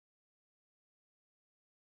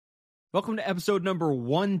Welcome to episode number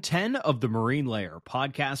 110 of the Marine Layer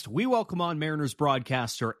podcast. We welcome on Mariners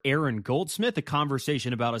Broadcaster Aaron Goldsmith, a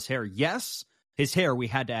conversation about his hair. Yes, his hair, we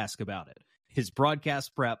had to ask about it. His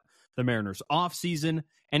broadcast prep, the Mariners offseason,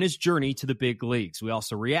 and his journey to the big leagues. We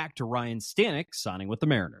also react to Ryne Stanek signing with the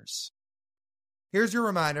Mariners. Here's your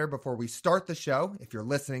reminder before we start the show. If you're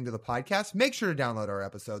listening to the podcast, make sure to download our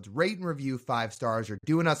episodes, rate and review 5 stars. You're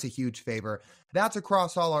doing us a huge favor. That's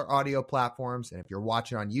across all our audio platforms. And if you're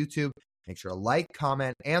watching on YouTube, make sure to like,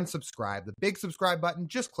 comment, and subscribe. The big subscribe button,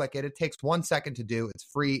 just click it. It takes 1 second to do. It's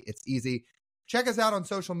free. It's easy. Check us out on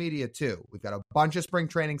social media too. We've got a bunch of spring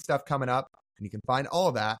training stuff coming up, and you can find all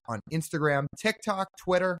of that on Instagram, TikTok,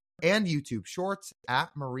 Twitter, and YouTube Shorts at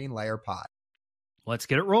Marine Layer Pod. Let's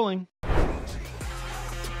get it rolling.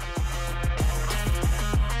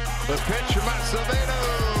 The pitch from Acevedo.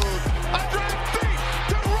 A drive deep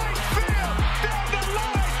to right field. Down the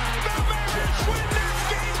line. The Mariners win this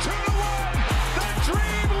game 2-1. The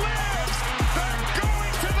dream lives. They're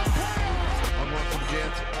going to the playoffs. 1-1 from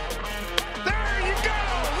Jansen. There you go.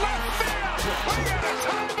 Left field. We got a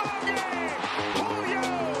tie ball game. Julio.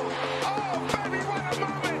 Oh, baby, what a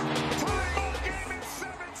moment. Tie ball game at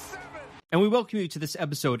 7-7. And we welcome you to this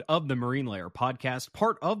episode of the Marine Layer podcast,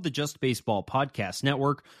 part of the Just Baseball Podcast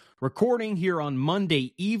Network, recording here on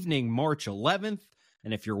Monday evening, March 11th.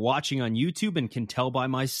 And if you're watching on YouTube and can tell by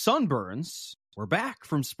my sunburns, we're back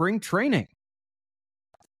from spring training.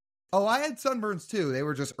 Oh, I had sunburns too. They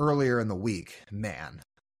were just earlier in the week. Man,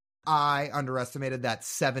 I underestimated that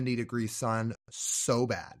 70-degree sun so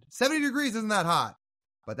bad. 70 degrees isn't that hot,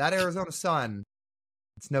 but that Arizona sun,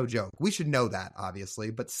 it's no joke. We should know that,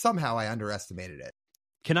 obviously, but somehow I underestimated it.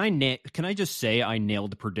 Can I just say I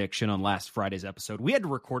nailed the prediction on last Friday's episode? We had to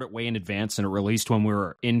record it way in advance and it released when we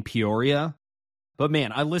were in Peoria. But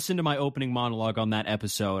man, I listened to my opening monologue on that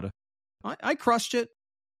episode. I crushed it.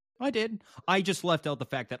 I did. I just left out the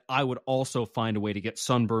fact that I would also find a way to get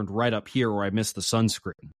sunburned right up here where I missed the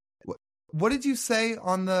sunscreen. What did you say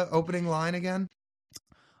on the opening line again?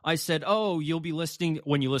 I said, you'll be listening.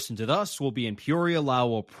 When you listen to us, we'll be in Peoria.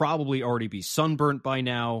 Lyle will probably already be sunburnt by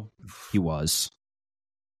now. He was.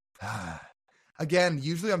 Again,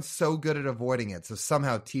 usually I'm so good at avoiding it. So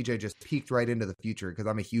somehow TJ just peeked right into the future because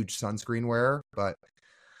I'm a huge sunscreen wearer, but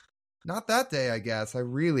not that day, I guess. I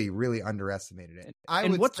really, really underestimated it.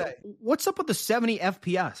 What's up with the 70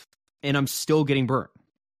 FPS and I'm still getting burnt?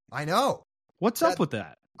 I know. What's up with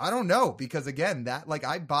that? I don't know, because again, that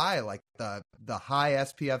I buy the high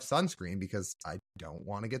SPF sunscreen because I don't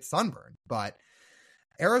want to get sunburned, but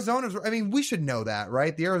Arizona's, we should know that,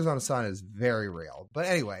 right? The Arizona sun is very real. But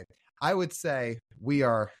anyway, I would say we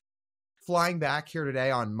are flying back here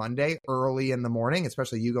today on Monday, early in the morning,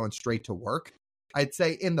 especially you going straight to work. I'd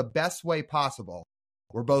say in the best way possible.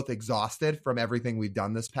 We're both exhausted from everything we've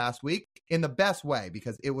done this past week in the best way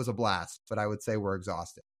because it was a blast, but I would say we're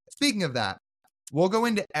exhausted. Speaking of that, we'll go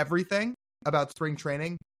into everything about spring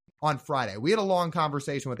training on Friday. We had a long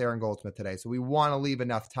conversation with Aaron Goldsmith today, so we want to leave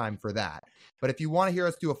enough time for that. But if you want to hear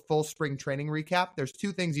us do a full spring training recap, there's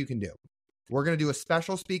 2 things you can do. We're going to do a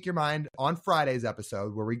special Speak Your Mind on Friday's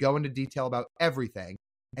episode where we go into detail about everything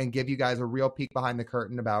and give you guys a real peek behind the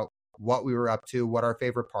curtain about what we were up to, what our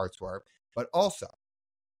favorite parts were. But also,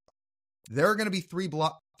 there are going to be 3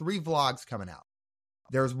 vlogs coming out.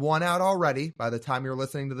 There's one out already by the time you're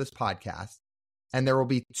listening to this podcast. And there will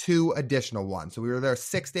be 2 additional ones. So we were there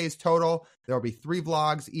 6 days total. There will be 3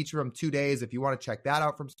 vlogs, each of them 2 days. If you want to check that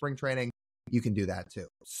out from spring training, you can do that too.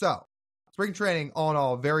 So spring training, all in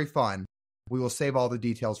all, very fun. We will save all the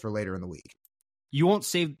details for later in the week. You won't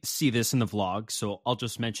see this in the vlog, so I'll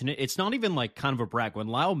just mention it. It's not even like kind of a brag. When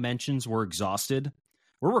Lyle mentions we're exhausted,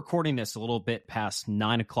 we're recording this a little bit past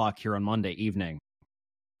 9 o'clock here on Monday evening.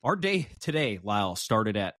 Our day today, Lyle,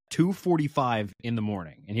 started at 2:45 in the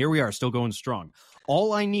morning, and here we are, still going strong.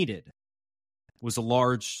 All I needed was a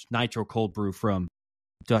large nitro cold brew from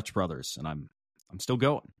Dutch Brothers, and I'm still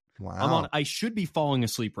going. Wow. I should be falling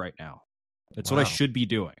asleep right now. That's what I should be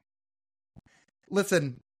doing.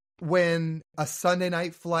 Listen, when a Sunday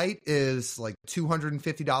night flight is like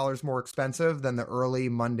 $250 more expensive than the early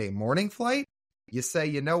Monday morning flight, you say,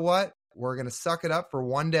 you know what? We're going to suck it up for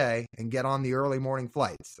one day and get on the early morning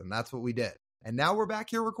flights. And that's what we did. And now we're back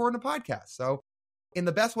here recording a podcast. So in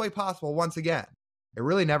the best way possible, once again, it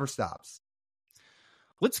really never stops.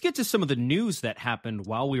 Let's get to some of the news that happened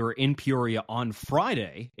while we were in Peoria on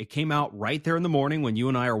Friday. It came out right there in the morning when you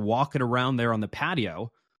and I are walking around there on the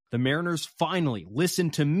patio. The Mariners finally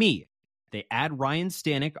listened to me. They add Ryne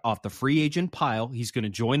Stanek off the free agent pile. He's going to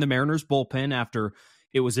join the Mariners bullpen after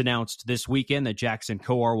it was announced this weekend that Jackson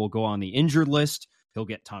Kowar will go on the injured list. He'll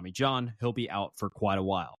get Tommy John. He'll be out for quite a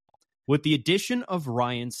while. With the addition of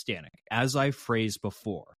Ryne Stanek, as I phrased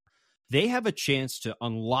before, they have a chance to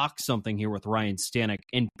unlock something here with Ryne Stanek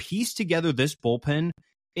and piece together this bullpen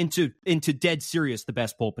into dead serious the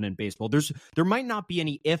best bullpen in baseball. There might not be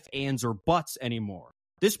any ifs, ands, or buts anymore.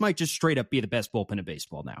 This might just straight up be the best bullpen in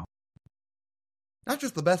baseball now. Not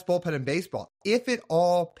just the best bullpen in baseball. If it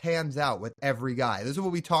all pans out with every guy. This is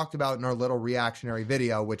what we talked about in our little reactionary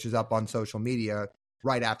video, which is up on social media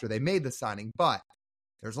right after they made the signing. But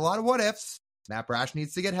there's a lot of what ifs. Matt Brash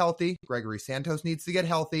needs to get healthy. Gregory Santos needs to get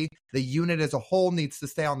healthy. The unit as a whole needs to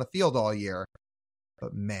stay on the field all year.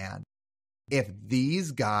 But man, if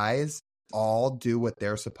these guys all do what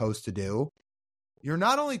they're supposed to do, you're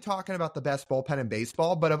not only talking about the best bullpen in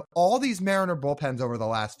baseball, but of all these Mariner bullpens over the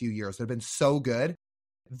last few years that have been so good,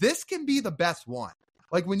 this can be the best one.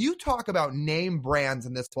 Like when you talk about name brands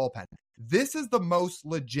in this bullpen, this is the most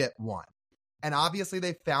legit one. And obviously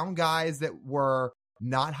they found guys that were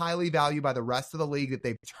not highly valued by the rest of the league that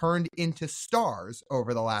they've turned into stars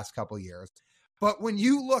over the last couple of years. But when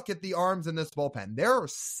you look at the arms in this bullpen, there are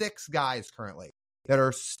 6 guys currently that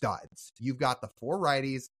are studs. You've got the 4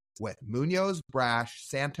 righties with Munoz, Brash,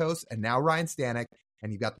 Santos, and now Ryne Stanek.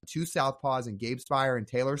 And you've got the 2 southpaws in Gabe Spire and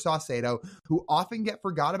Taylor Saucedo, who often get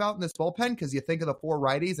forgot about in this bullpen because you think of the 4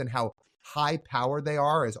 righties and how high-powered they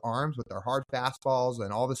are as arms with their hard fastballs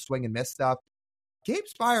and all the swing and miss stuff. Gabe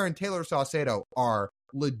Spire and Taylor Saucedo are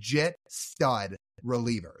legit stud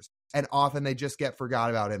relievers, and often they just get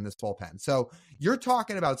forgot about in this bullpen. So you're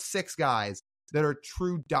talking about 6 guys that are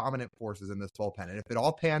true dominant forces in this bullpen. And if it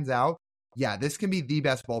all pans out, yeah, this can be the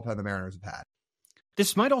best bullpen the Mariners have had.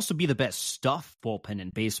 This might also be the best stuff bullpen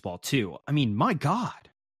in baseball too. I mean, my God,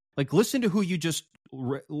 like listen to who you just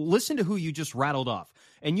rattled off,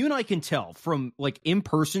 and you and I can tell from like in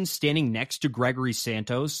person standing next to Gregory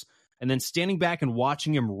Santos and then standing back and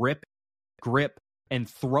watching him rip, grip, and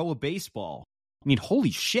throw a baseball. I mean,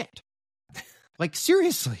 holy shit! Like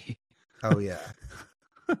seriously. Oh yeah.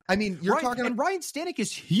 I mean, you're talking, and Ryne Stanek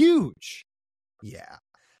is huge. Yeah.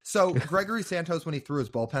 So Gregory Santos, when he threw his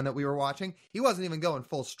bullpen that we were watching, he wasn't even going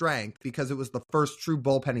full strength because it was the first true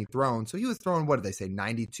bullpen he'd thrown. So he was throwing, what did they say,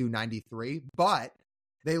 92, 93? But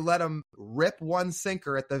they let him rip one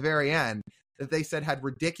sinker at the very end that they said had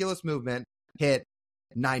ridiculous movement, hit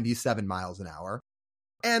 97 miles an hour.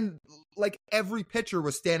 And like every pitcher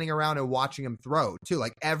was standing around and watching him throw too.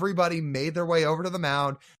 Like everybody made their way over to the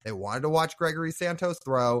mound. They wanted to watch Gregory Santos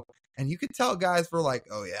throw. And you could tell guys were like,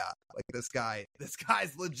 oh yeah, like this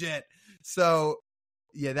guy's legit. So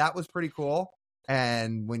yeah, that was pretty cool.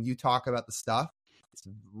 And when you talk about the stuff, it's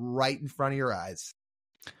right in front of your eyes.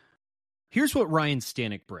 Here's what Ryne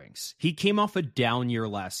Stanek brings. He came off a down year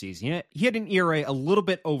last season. He had an ERA a little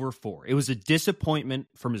bit over 4. It was a disappointment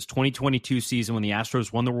from his 2022 season when the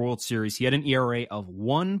Astros won the World Series. He had an ERA of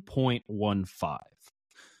 1.15.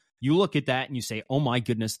 You look at that and you say, oh my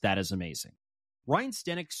goodness, that is amazing. Ryne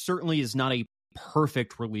Stanek certainly is not a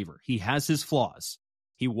perfect reliever. He has his flaws.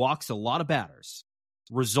 He walks a lot of batters.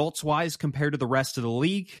 Results-wise, compared to the rest of the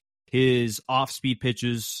league, his off-speed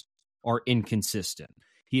pitches are inconsistent.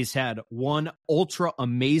 He has had one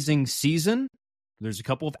ultra-amazing season. There's a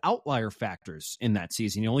couple of outlier factors in that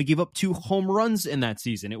season. He only gave up 2 home runs in that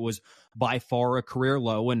season. It was by far a career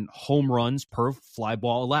low in home runs per fly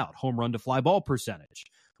ball allowed, home run to fly ball percentage,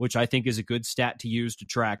 which I think is a good stat to use to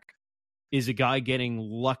track. Is a guy getting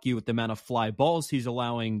lucky with the amount of fly balls he's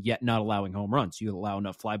allowing, yet not allowing home runs? You allow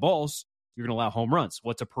enough fly balls, you're going to allow home runs.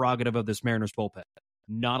 What's a prerogative of this Mariners bullpen?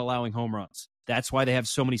 Not allowing home runs. That's why they have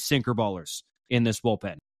so many sinker ballers in this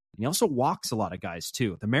bullpen. And he also walks a lot of guys,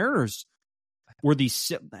 too. The Mariners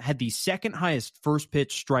had the second highest first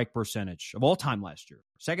pitch strike percentage of all time last year.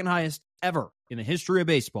 Second highest ever in the history of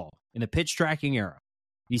baseball in the pitch tracking era.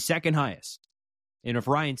 The second highest. And if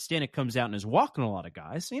Ryne Stanek comes out and is walking a lot of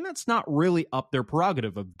guys, I mean, that's not really up their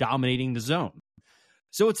prerogative of dominating the zone.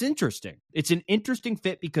 So it's interesting. It's an interesting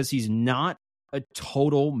fit because he's not a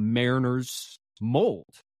total Mariners mold,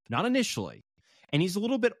 not initially. And he's a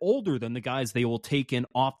little bit older than the guys they will take in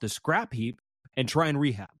off the scrap heap and try and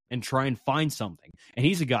rehab and try and find something. And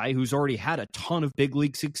he's a guy who's already had a ton of big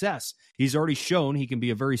league success. He's already shown he can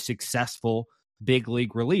be a very successful big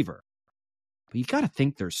league reliever. But you got to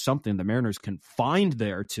think there's something the Mariners can find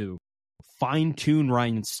there to fine-tune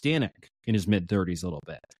Ryne Stanek in his mid-30s a little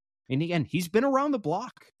bit. And again, he's been around the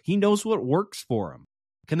block. He knows what works for him.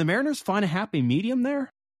 Can the Mariners find a happy medium there?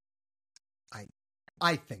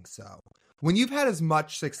 I think so. When you've had as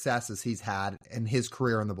much success as he's had in his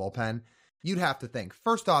career in the bullpen, you'd have to think.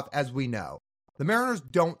 First off, as we know, the Mariners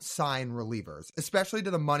don't sign relievers, especially to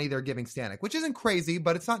the money they're giving Stanek, which isn't crazy,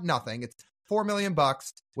 but it's not nothing. It's $4 million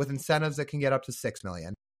with incentives that can get up to $6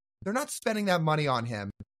 million. they're not spending that money on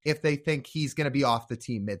him if they think he's going to be off the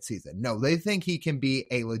team midseason. No, they think he can be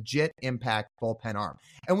a legit impact bullpen arm.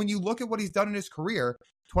 And when you look at what he's done in his career,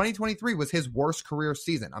 2023 was his worst career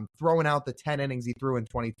season. I'm throwing out the 10 innings he threw in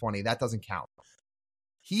 2020. That doesn't count.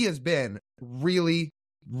 He has been really,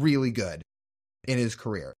 really good in his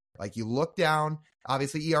career. Like, you look down,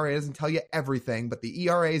 obviously ERA doesn't tell you everything, but the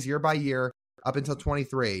ERAs year by year up until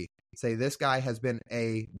 23 say this guy has been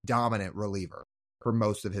a dominant reliever for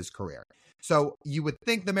most of his career. So you would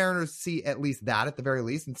think the Mariners see at least that at the very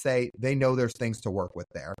least and say they know there's things to work with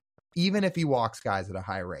there, even if he walks guys at a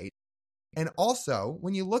high rate. And also,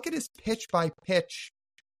 when you look at his pitch by pitch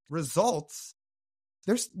results,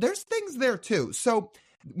 there's things there too. So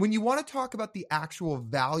when you want to talk about the actual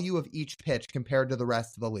value of each pitch compared to the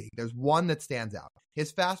rest of the league, there's one that stands out.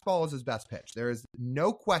 His fastball is his best pitch. There is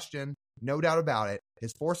no question, no doubt about it.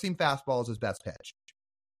 His four-seam fastball is his best pitch.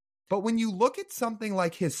 But when you look at something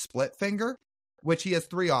like his split finger, which he has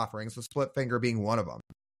 3 offerings, the split finger being one of them,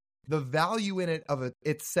 the value in it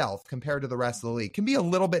itself compared to the rest of the league can be a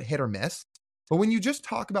little bit hit or miss. But when you just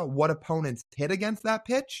talk about what opponents hit against that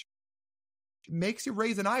pitch, it makes you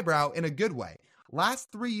raise an eyebrow in a good way. Last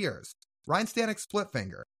 3 years, Ryne Stanek's split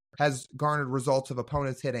finger has garnered results of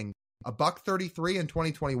opponents hitting a $133 in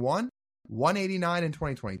 2021, 189 in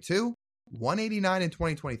 2022, 189 in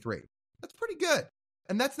 2023. That's pretty good.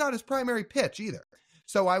 And that's not his primary pitch either.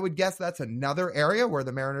 So I would guess that's another area where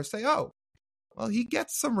the Mariners say, oh, well, he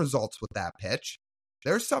gets some results with that pitch.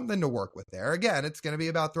 There's something to work with there. Again, it's going to be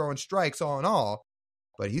about throwing strikes all in all,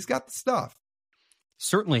 but he's got the stuff.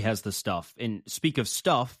 Certainly has the stuff. And speak of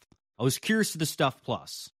stuff, I was curious to the Stuff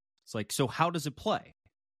Plus. It's like, so how does it play?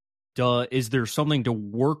 Is there something to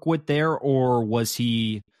work with there, or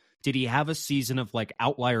did he have a season of like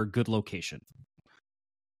outlier good location?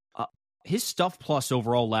 His Stuff Plus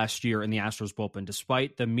overall last year in the Astros bullpen,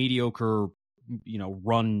 despite the mediocre,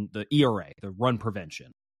 run, the ERA, the run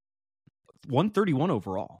prevention, 131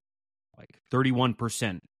 overall, like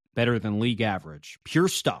 31% better than league average. Pure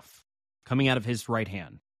stuff coming out of his right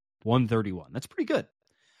hand, 131. That's pretty good.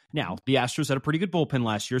 Now, the Astros had a pretty good bullpen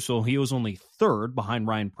last year, so he was only 3rd behind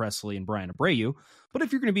Ryan Presley and Brian Abreu. But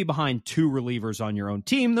if you're going to be behind 2 relievers on your own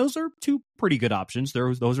team, those are 2 pretty good options.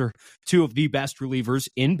 Those are 2 of the best relievers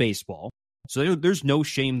in baseball. So there's no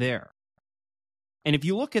shame there. And if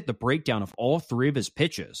you look at the breakdown of all 3 of his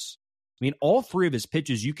pitches, all 3 of his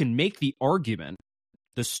pitches, you can make the argument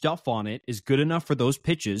the stuff on it is good enough for those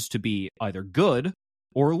pitches to be either good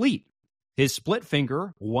or elite. His split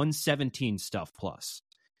finger, 117 Stuff Plus.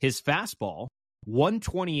 His fastball,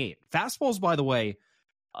 128. Fastballs, by the way,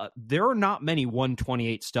 there are not many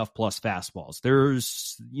 128 Stuff Plus fastballs.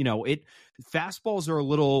 There's, fastballs are a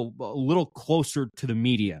little closer to the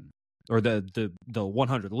median or the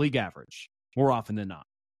 100, the league average, more often than not.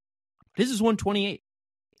 His is 128.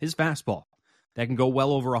 His fastball that can go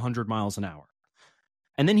well over 100 miles an hour.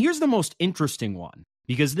 And then here's the most interesting one,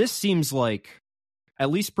 because this seems like at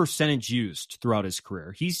least percentage used throughout his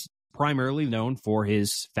career. He's primarily known for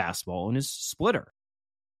his fastball and his splitter.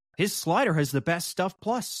 His slider has the best Stuff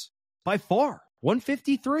Plus by far,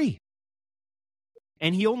 153.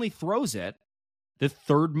 And he only throws it the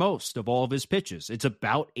 3rd most of all of his pitches. It's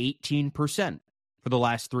about 18% for the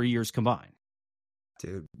last 3 years combined.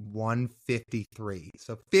 Dude, 153.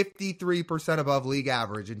 So 53% above league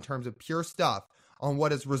average in terms of pure stuff on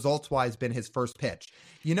what has results-wise been his first pitch.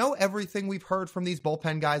 Everything we've heard from these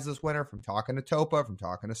bullpen guys this winter, from talking to Topa, from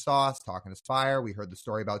talking to Sauce, talking to Spire. We heard the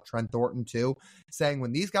story about Trent Thornton, too, saying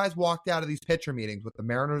when these guys walked out of these pitcher meetings with the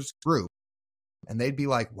Mariners group, and they'd be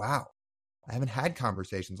like, wow, I haven't had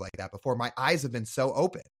conversations like that before. My eyes have been so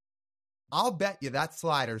open. I'll bet you that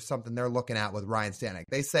slider is something they're looking at with Ryne Stanek.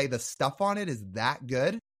 They say the stuff on it is that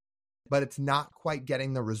good, but it's not quite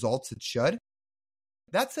getting the results it should.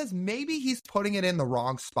 That says maybe he's putting it in the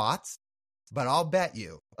wrong spots, but I'll bet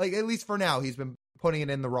you, at least for now, he's been putting it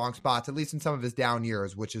in the wrong spots, at least in some of his down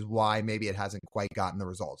years, which is why maybe it hasn't quite gotten the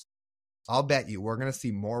results. I'll bet you we're going to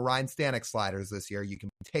see more Ryne Stanek sliders this year. You can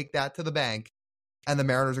take that to the bank, and the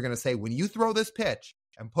Mariners are going to say, when you throw this pitch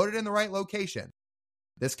and put it in the right location,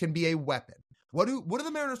 this can be a weapon. What do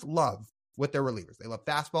the Mariners love with their relievers? They love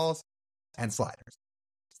fastballs and sliders.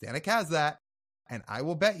 Stanek has that. And I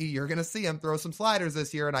will bet you're going to see him throw some sliders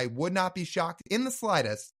this year, and I would not be shocked in the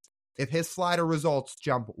slightest if his slider results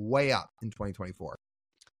jump way up in 2024.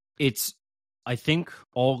 It's, I think,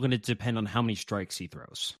 all going to depend on how many strikes he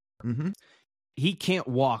throws. Mm-hmm. He can't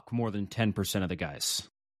walk more than 10% of the guys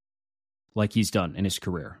like he's done in his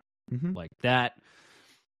career. Mm-hmm. Like that,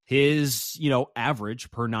 his,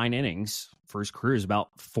 average per 9 innings for his career is about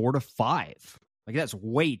 4 to 5. Like that's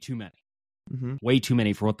way too many. Way too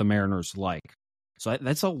many for what the Mariners like. So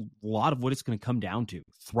that's a lot of what it's going to come down to.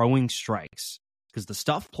 Throwing strikes. Because the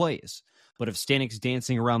stuff plays. But if Stanek's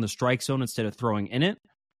dancing around the strike zone instead of throwing in it,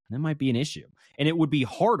 that might be an issue. And it would be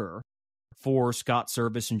harder for Scott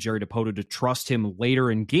Service and Jerry DePoto to trust him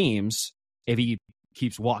later in games if he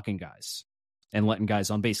keeps walking guys and letting guys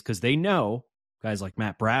on base. Because they know guys like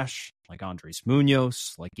Matt Brash, like Andres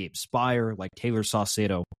Munoz, like Gabe Spire, like Taylor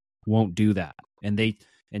Saucedo won't do that.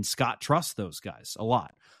 And Scott trusts those guys a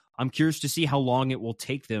lot. I'm curious to see how long it will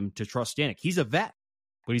take them to trust Stanek. He's a vet,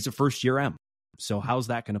 but he's a first-year M. So how's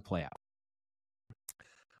that going to play out?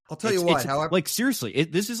 I'll tell you what, however... Like, seriously,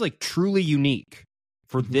 this is, like, truly unique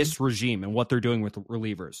for this regime and what they're doing with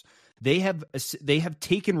relievers. They have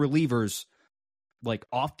taken relievers, like,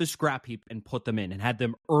 off the scrap heap and put them in and had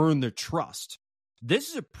them earn their trust. This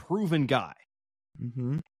is a proven guy.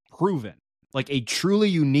 Proven. Like, a truly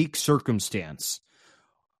unique circumstance,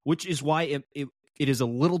 which is why it is a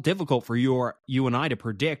little difficult for you and I to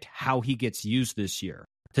predict how he gets used this year.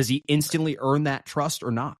 Does he instantly earn that trust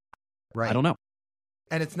or not? Right. I don't know.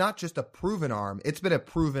 And it's not just a proven arm. It's been a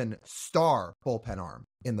proven star bullpen arm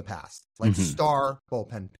in the past. Like star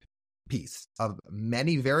bullpen piece of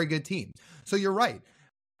many very good teams. So you're right.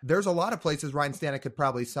 There's a lot of places Ryne Stanek could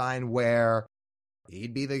probably sign where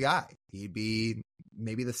he'd be the guy. He'd be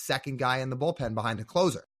maybe the second guy in the bullpen behind a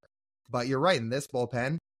closer. But you're right. In this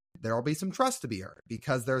bullpen, there will be some trust to be earned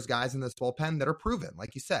because there's guys in this bullpen that are proven,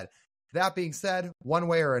 like you said. That being said, one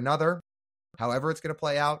way or another, however it's going to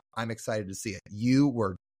play out, I'm excited to see it. You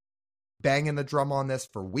were banging the drum on this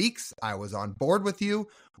for weeks. I was on board with you.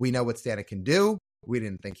 We know what Stanek can do. We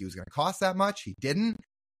didn't think he was going to cost that much. He didn't.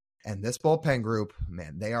 And this bullpen group,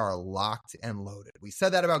 man, they are locked and loaded. We said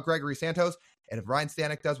that about Gregory Santos. And if Ryne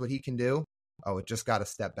Stanek does what he can do, it just got a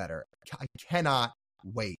step better. I cannot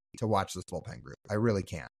wait to watch this bullpen group. I really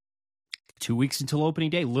can't. 2 weeks until opening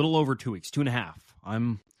day, little over 2 weeks, 2.5.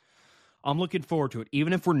 I'm looking forward to it.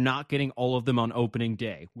 Even if we're not getting all of them on opening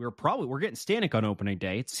day, we're getting Stanek on opening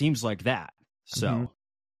day. It seems like that. So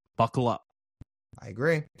buckle up. I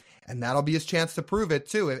agree. And that'll be his chance to prove it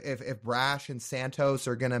too. If Brash and Santos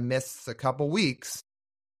are going to miss a couple weeks,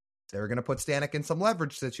 they're going to put Stanek in some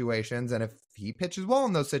leverage situations. And if he pitches well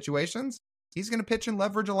in those situations, he's going to pitch and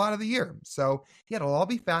leverage a lot of the year. So yeah, it'll all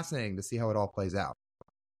be fascinating to see how it all plays out.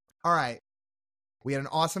 All right. We had an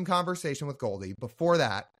awesome conversation with Goldie. Before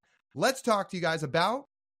that, let's talk to you guys about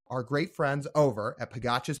our great friends over at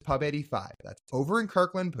Pagac's Pub 85. That's over in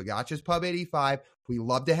Kirkland, Pagac's Pub 85. We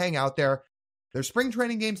love to hang out there. There's spring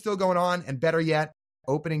training games still going on, and better yet,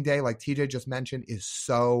 opening day, like TJ just mentioned, is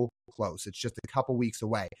so close. It's just a couple weeks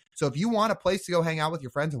away. So if you want a place to go hang out with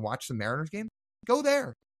your friends and watch some Mariners game, go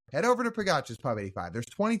there. Head over to Pagac's Pub 85. There's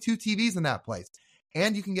 22 TVs in that place,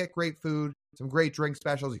 and you can get great food, some great drink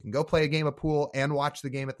specials. You can go play a game of pool and watch the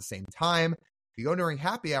game at the same time. If you go during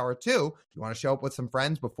happy hour too, if you want to show up with some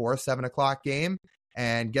friends before a 7 o'clock game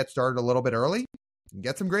and get started a little bit early, you can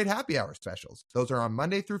get some great happy hour specials. Those are on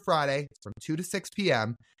Monday through Friday from 2 to 6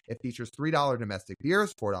 p.m. It features $3 domestic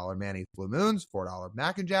beers, $4 Manny's Blue Moons, $4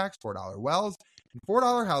 Mac and Jacks, $4 Wells, and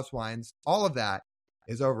 $4 house wines. All of that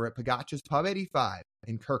is over at Pagac's Pub 85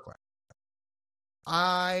 in Kirkland.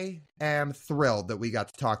 I am thrilled that we got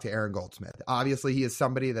to talk to Aaron Goldsmith. Obviously, he is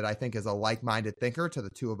somebody that I think is a like-minded thinker to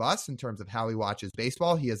the two of us in terms of how he watches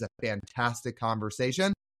baseball. He has a fantastic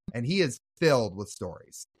conversation, and he is filled with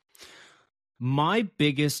stories. My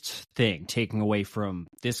biggest thing taking away from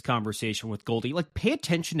this conversation with Goldie, like, pay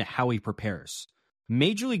attention to how he prepares.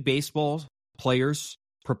 Major League Baseball players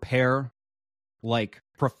prepare like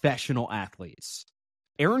professional athletes.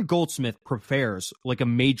 Aaron Goldsmith prepares like a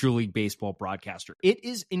Major League Baseball broadcaster. It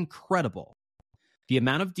is incredible the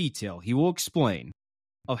amount of detail he will explain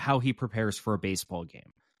of how he prepares for a baseball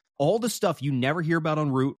game. All the stuff you never hear about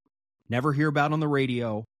en route, never hear about on the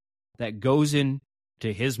radio, that goes into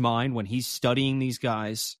his mind when he's studying these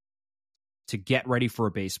guys to get ready for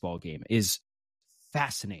a baseball game is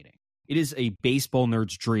fascinating. It is a baseball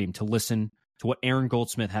nerd's dream to listen to what Aaron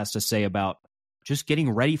Goldsmith has to say about just getting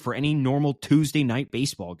ready for any normal Tuesday night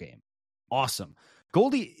baseball game. Awesome.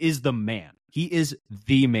 Goldie is the man. He is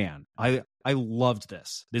the man. I loved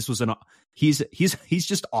this. This was he's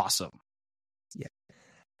just awesome. Yeah.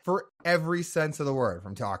 For every sense of the word,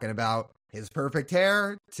 from talking about his perfect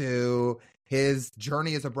hair to his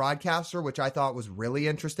journey as a broadcaster, which I thought was really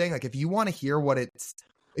interesting. Like, if you want to hear what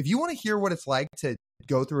it's like to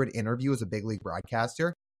go through an interview as a big league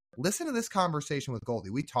broadcaster, listen to this conversation with Goldie.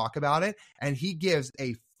 We talk about it, and he gives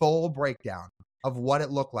a full breakdown of what it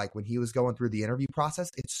looked like when he was going through the interview process.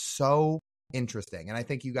 It's so interesting. And I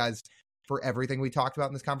think you guys for everything we talked about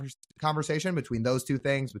in this conversation, between those two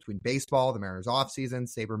things, between baseball, the Mariners offseason,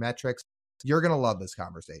 sabermetrics. You're going to love this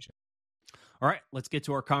conversation. All right, let's get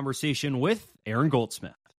to our conversation with Aaron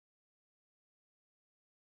Goldsmith.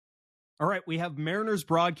 All right, we have Mariners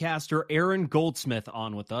broadcaster Aaron Goldsmith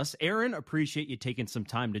on with us. Aaron, appreciate you taking some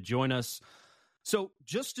time to join us. So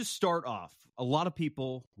just to start off, a lot of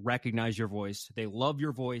people recognize your voice. They love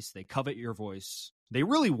your voice. They covet your voice. They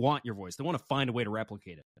really want your voice. They want to find a way to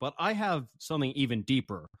replicate it. But I have something even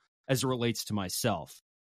deeper as it relates to myself.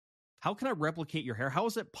 How can I replicate your hair? How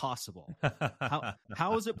is it possible?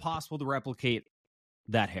 How is it possible to replicate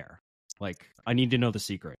that hair? Like, I need to know the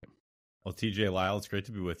secret. Well, TJ, Lyle, it's great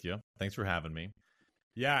to be with you. Thanks for having me.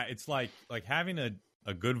 Yeah, it's like having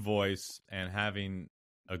a good voice and having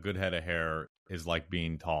a good head of hair is like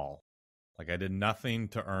being tall. Like, I did nothing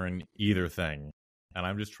to earn either thing, and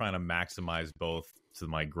I'm just trying to maximize both to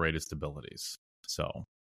my greatest abilities. So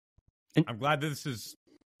I'm glad that this is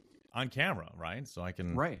on camera, right? So I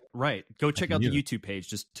can... Right. Go check out the YouTube page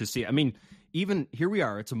just to see. I mean, even here we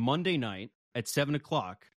are. It's a Monday night at 7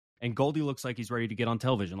 o'clock. And Goldie looks like he's ready to get on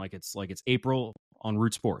television, like it's April on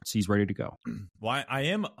Root Sports. He's ready to go. Well,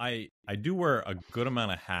 I do wear a good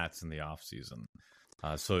amount of hats in the off season.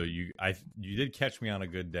 So you did catch me on a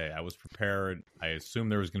good day. I was prepared. I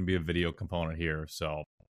assumed there was going to be a video component here, so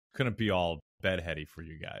couldn't be all bedheady for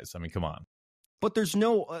you guys. I mean, come on. But there's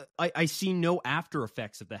no, I see no after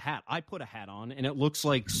effects of the hat. I put a hat on, and it looks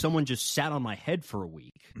like someone just sat on my head for a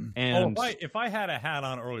week. And if I had a hat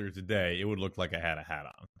on earlier today, it would look like I had a hat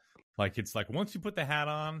on. Like, it's like once you put the hat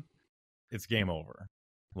on, it's game over.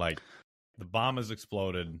 Like, the bomb has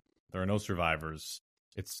exploded. There are no survivors.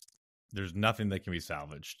 There's nothing that can be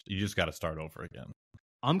salvaged. You just got to start over again.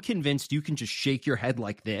 I'm convinced you can just shake your head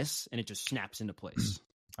like this, and it just snaps into place.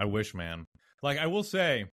 I wish, man. Like, I will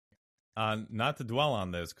say, not to dwell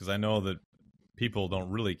on this, because I know that people don't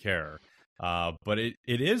really care, but it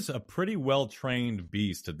is a pretty well-trained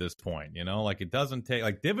beast at this point, you know? Like, it doesn't take...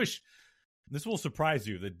 Like, Divish... This will surprise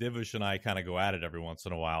you that Divish and I kind of go at it every once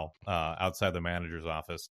in a while outside the manager's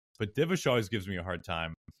office. But Divish always gives me a hard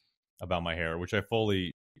time about my hair, which I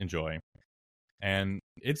fully enjoy. And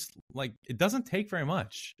it's like, it doesn't take very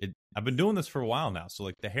much. I've been doing this for a while now. So,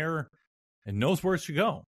 like, the hair, it knows where it should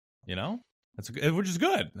go, you know? Which is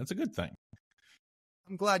good. That's a good thing.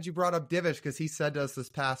 I'm glad you brought up Divish, because he said to us this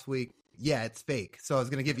past week, yeah, it's fake. So I was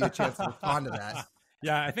going to give you a chance to respond to that.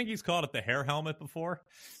 Yeah, I think he's called it the hair helmet before.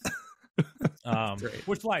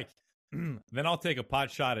 Which, like, then I'll take a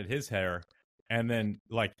pot shot at his hair, and then,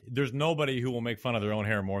 like, there's nobody who will make fun of their own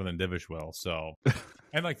hair more than Divish will. So,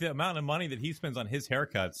 and like, the amount of money that he spends on his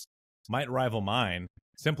haircuts might rival mine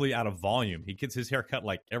simply out of volume. He gets his hair cut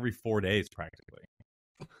like every 4 days practically.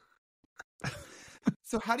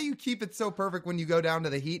 So how do you keep it so perfect when you go down to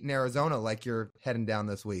the heat in Arizona like you're heading down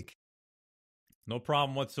this week? No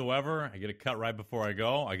problem whatsoever. I get a cut right before I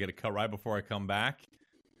go. I get a cut right before I come back.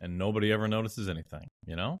 And nobody ever notices anything,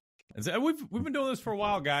 you know? We've been doing this for a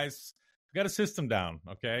while, guys. We've got a system down,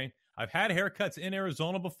 okay? I've had haircuts in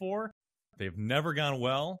Arizona before. They've never gone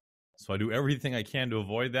well. So I do everything I can to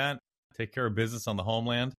avoid that, take care of business on the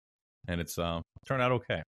homeland, and it's turned out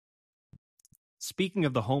okay. Speaking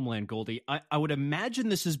of the homeland, Goldie, I would imagine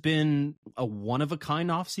this has been a one-of-a-kind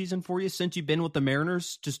offseason for you since you've been with the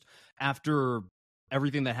Mariners, just after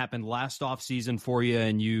everything that happened last offseason for you,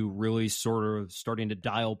 and you really sort of starting to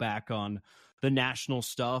dial back on the national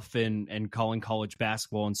stuff and calling college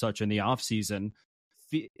basketball and such in the offseason.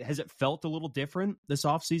 Has it felt a little different this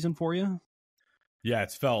offseason for you? Yeah,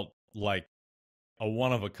 it's felt like a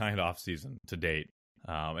one-of-a-kind offseason to date.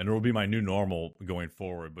 And it will be my new normal going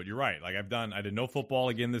forward. But you're right. Like, I did no football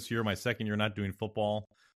again this year, my second year not doing football.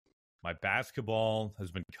 My basketball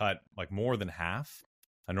has been cut like more than half.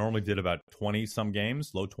 I normally did about 20 some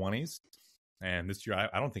games, low 20s. And this year,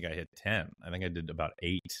 I don't think I hit 10. I think I did about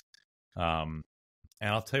 8. And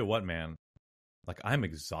I'll tell you what, man, like, I'm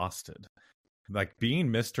exhausted. Like, being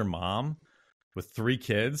Mr. Mom with 3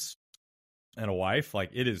 kids and a wife, like,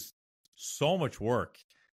 it is so much work.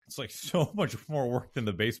 It's like so much more work than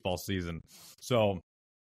the baseball season. So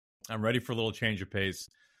I'm ready for a little change of pace.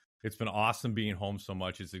 It's been awesome being home so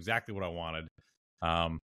much. It's exactly what I wanted.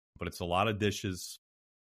 But it's a lot of dishes,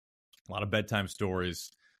 a lot of bedtime stories,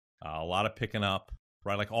 a lot of picking up,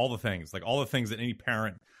 right? Like all the things that any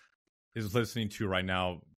parent is listening to right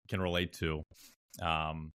now can relate to.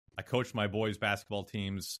 I coached my boys' basketball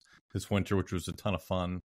teams this winter, which was a ton of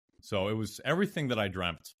fun. So it was everything that I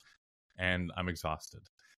dreamt, and I'm exhausted.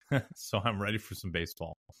 So I'm ready for some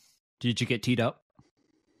baseball. Did you get teed up?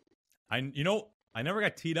 I never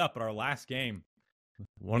got teed up at our last game.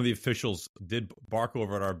 one of the officials did bark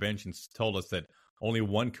over at our bench and told us that only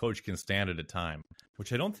one coach can stand at a time,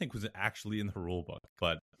 which I don't think was actually in the rule book,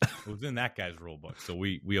 but it was in that guy's rule book. So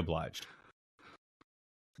we obliged.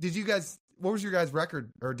 Did you guys, what was your guys'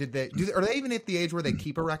 record? Or are they even at the age where they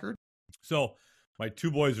keep a record? So my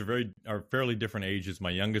two boys are fairly different ages.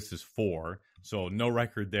 My youngest is 4, so no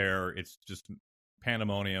record there. It's just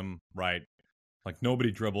pandemonium, right? Like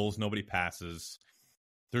nobody dribbles, nobody passes.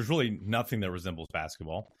 There's really nothing that resembles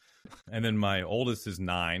basketball. And then my oldest is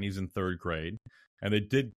 9. He's in 3rd grade. And they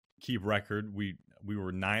did keep record. We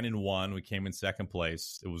were 9-1. We came in 2nd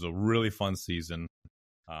place. It was a really fun season.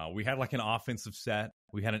 We had like an offensive set.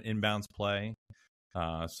 We had an inbounds play.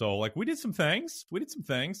 So like we did some things.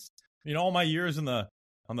 You know, all my years on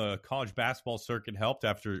the college basketball circuit helped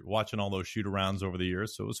after watching all those shoot-arounds over the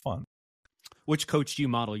years. So it was fun. Which coach do you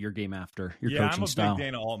model your game after? Your coaching style? I'm a big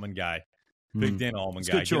Dana Altman guy. Big Dana Altman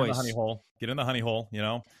guy. Good choice. Get in the honey hole, you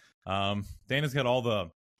know. Dana's got all the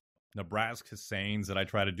Nebraska sayings that I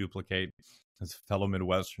try to duplicate as a fellow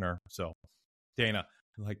Midwesterner. So Dana,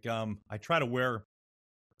 like, I try to wear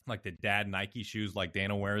like the dad Nike shoes like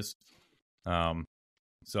Dana wears.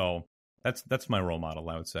 So that's my role model,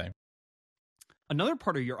 I would say. Another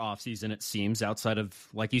part of your offseason, it seems, outside of,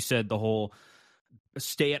 like you said, the whole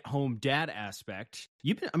stay-at-home dad aspect,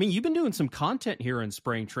 you've been doing some content here in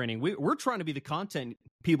spring training. We're trying to be the content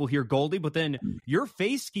people here, Goldie, but then your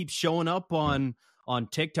face keeps showing up on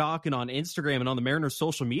TikTok and on Instagram and on the Mariners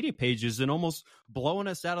social media pages and almost blowing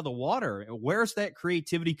us out of the water. Where's that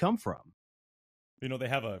creativity come from? You know, they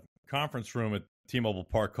have a conference room at T-Mobile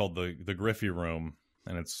Park called the Griffey Room,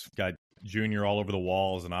 and it's got Junior all over the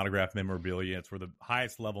walls and autographed memorabilia. It's where the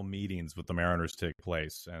highest level meetings with the Mariners take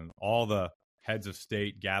place, and all the heads of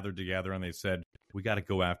state gathered together, and they said, we got to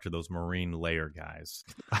go after those marine layer guys.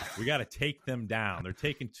 We got to take them down. They're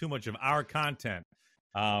taking too much of our content.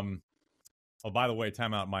 Oh, by the way,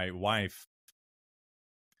 time out. My wife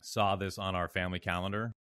saw this on our family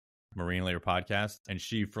calendar, Marine Layer Podcast, and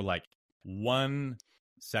she, for like 1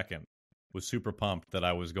 second, was super pumped that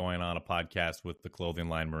I was going on a podcast with the clothing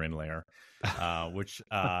line Marine Layer, which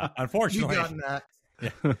unfortunately You gotten that.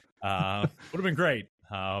 would have been great,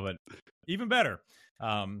 but even better.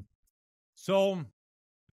 So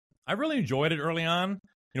I really enjoyed it early on.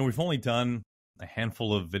 You know, we've only done a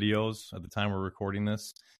handful of videos at the time we're recording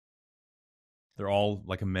this. They're all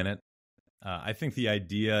like a minute. I think the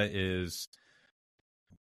idea is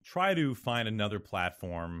try to find another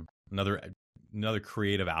platform, another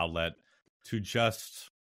creative outlet to just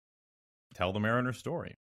tell the Mariner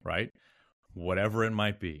story, right? Whatever it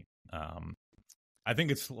might be. I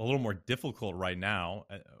think it's a little more difficult right now.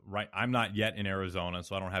 Right, I'm not yet in Arizona,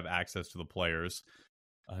 so I don't have access to the players.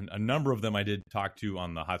 A number of them I did talk to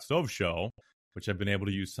on the Hot Stove Show, which I've been able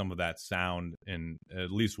to use some of that sound in at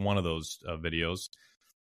least one of those videos,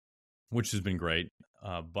 which has been great.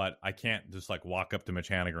 But I can't just like walk up to Mitch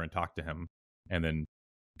Haniger and talk to him and then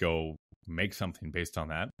go make something based on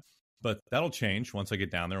that. But that'll change once I get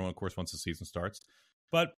down there, and of course, once the season starts.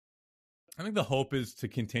 But I think the hope is to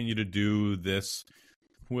continue to do this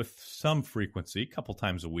with some frequency, a couple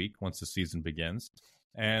times a week once the season begins.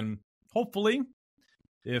 And hopefully,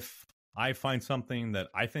 if I find something that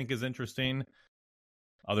I think is interesting,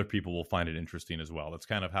 other people will find it interesting as well. That's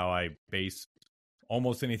kind of how I base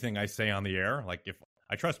almost anything I say on the air. Like, if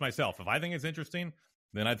I trust myself, if I think it's interesting,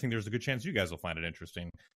 then I think there's a good chance you guys will find it interesting.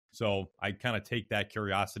 So I kind of take that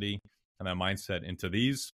curiosity and that mindset into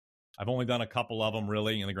these. I've only done a couple of them,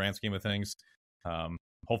 really, in the grand scheme of things.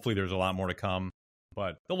 Hopefully there's a lot more to come,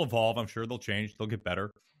 but they'll evolve. I'm sure they'll change. They'll get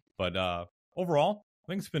better. But overall, I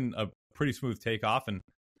think it's been a pretty smooth takeoff, and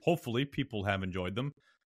hopefully people have enjoyed them.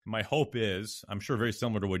 My hope is, I'm sure very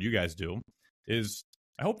similar to what you guys do, is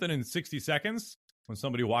I hope that in 60 seconds, when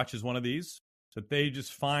somebody watches one of these, that they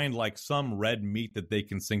just find like some red meat that they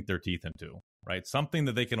can sink their teeth into, right? Something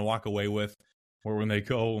that they can walk away with, or when they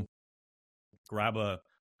go grab a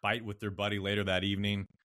bite with their buddy later that evening,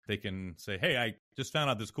 they can say, hey, I just found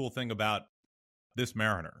out this cool thing about this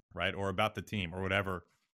Mariner, right? Or about the team or whatever.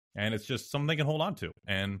 And it's just something they can hold on to.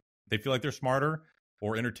 And they feel like they're smarter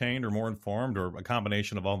or entertained or more informed or a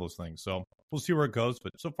combination of all those things. So we'll see where it goes.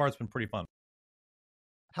 But so far, it's been pretty fun.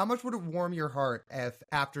 How much would it warm your heart if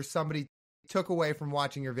after somebody took away from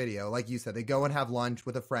watching your video, like you said, they go and have lunch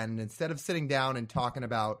with a friend, and instead of sitting down and talking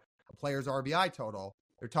about a player's RBI total,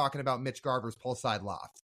 they're talking about Mitch Garver's pull side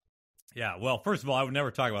loft? Yeah, well, first of all, I would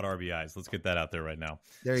never talk about RBIs. Let's get that out there right now.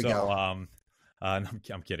 There you go. I'm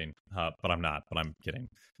kidding, but I'm not. But I'm kidding.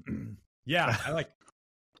 Yeah,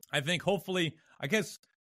 I think hopefully, I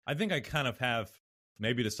think I kind of have,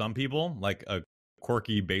 maybe to some people, like a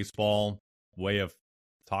quirky baseball way of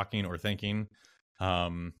talking or thinking.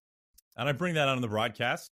 And I bring that on the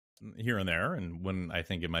broadcast here and there, and when I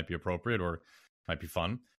think it might be appropriate or might be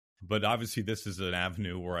fun. But obviously, this is an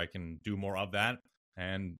avenue where I can do more of that.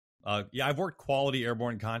 And I've worked quality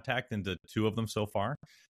airborne contact into 2 of them so far.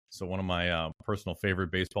 So one of my personal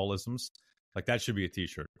favorite baseballisms, like that should be a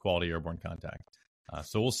T-shirt, quality airborne contact.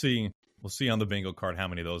 So we'll see. We'll see on the bingo card how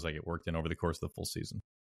many of those I get worked in over the course of the full season.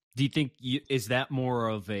 Do you think is that more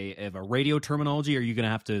of a radio terminology, or are you going to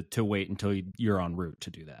have to wait until you're en route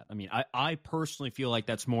to do that? I mean, I personally feel like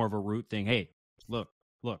that's more of a route thing. Hey, look,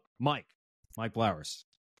 Mike Blowers,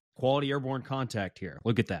 quality airborne contact here.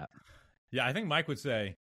 Look at that. Yeah, I think Mike would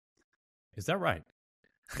say, "Is that right?"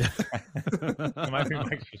 That might be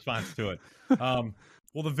Mike's response to it.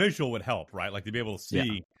 Well, the visual would help, right? Like to be able to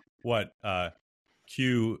see what what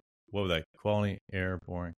was that? Quality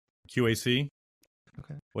airborne QAC.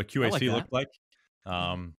 Okay. What QAC like looked like.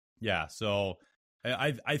 Yeah. So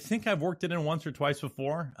I think I've worked it in once or twice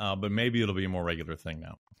before, but maybe it'll be a more regular thing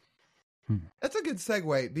now. That's a good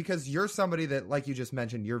segue because you're somebody that, like you just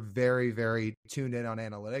mentioned, you're very, very tuned in on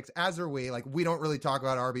analytics, as are we. Like, we don't really talk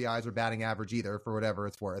about RBIs or batting average either, for whatever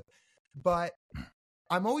it's worth. But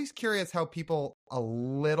I'm always curious how people a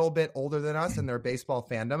little bit older than us in their baseball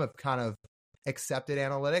fandom have kind of accepted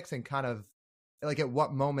analytics and kind of like at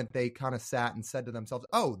what moment they kind of sat and said to themselves,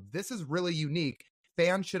 oh, this is really unique.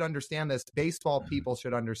 Fans should understand this. Baseball people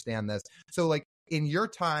should understand this. So like in your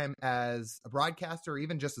time as a broadcaster, or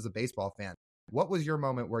even just as a baseball fan, what was your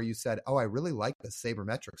moment where you said, oh, I really like this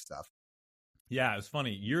sabermetric stuff? Yeah, it was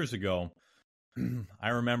funny. Years ago, I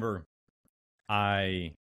remember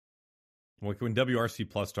when WRC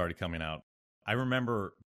Plus started coming out, I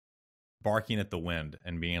remember barking at the wind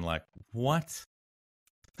and being like, what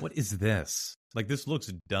is this? Like, this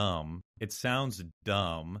looks dumb. It sounds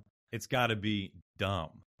dumb. It's got to be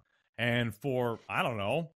dumb. And for, I don't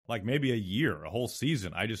know, like maybe a year, a whole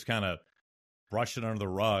season, I just kind of brushed it under the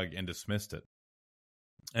rug and dismissed it.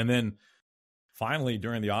 And then finally,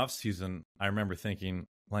 during the off season, I remember thinking,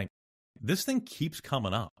 like, this thing keeps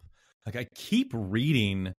coming up. Like, I keep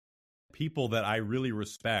reading people that I really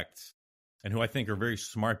respect and who I think are very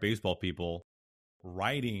smart baseball people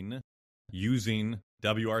writing using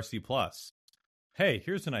WRC Plus. Hey,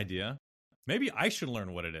 here's an idea. Maybe I should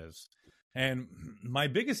learn what it is. And my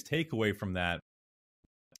biggest takeaway from that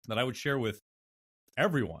I would share with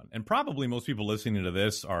everyone, and probably most people listening to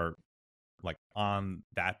this are like on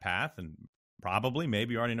that path and probably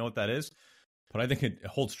maybe already know what that is, but I think it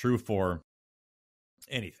holds true for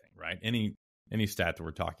anything, right? Any stat that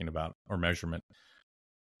we're talking about or measurement.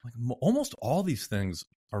 Like almost all these things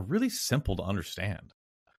are really simple to understand.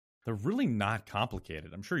 They're really not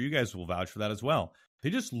complicated. I'm sure you guys will vouch for that as well. They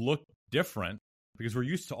just look different because we're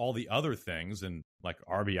used to all the other things and like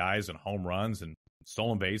RBIs and home runs and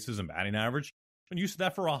stolen bases and batting average. Been used to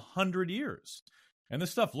that for 100 years. And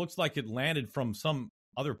this stuff looks like it landed from some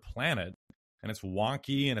other planet, and it's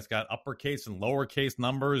wonky, and it's got uppercase and lowercase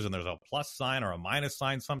numbers, and there's a plus sign or a minus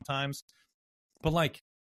sign sometimes. But like,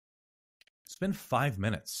 spend 5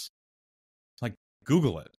 minutes. Like,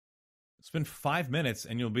 Google it. Spend 5 minutes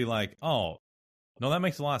and you'll be like, oh, no, that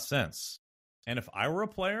makes a lot of sense. And if I were a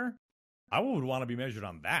player, I would want to be measured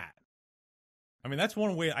on that. I mean, that's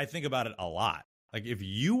one way I think about it a lot. Like, if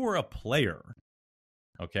you were a player,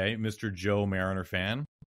 okay, Mr. Joe Mariner fan,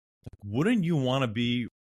 wouldn't you want to be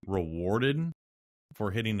rewarded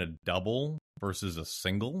for hitting a double versus a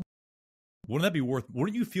single? Wouldn't that be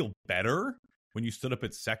wouldn't you feel better when you stood up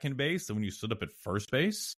at second base than when you stood up at first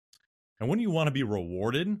base? And wouldn't you want to be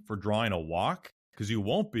rewarded for drawing a walk? Because you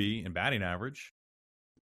won't be in batting average.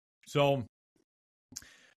 So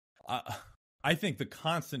I think the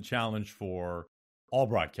constant challenge for all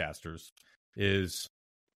broadcasters is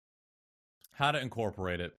how to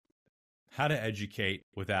incorporate it, how to educate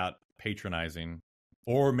without patronizing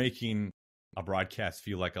or making a broadcast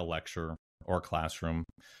feel like a lecture or a classroom.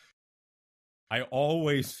 I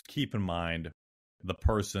always keep in mind the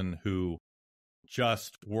person who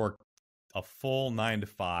just worked a full 9 to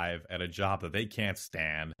 5 at a job that they can't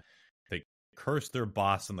stand. They curse their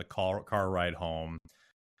boss in the car ride home.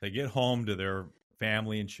 They get home to their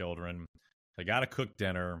family and children. They got to cook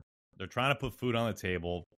dinner. They're trying to put food on the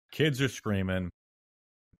table. Kids are screaming.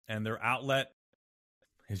 And their outlet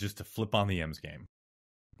is just to flip on the M's game.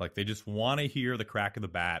 Like, they just want to hear the crack of the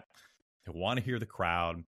bat. They want to hear the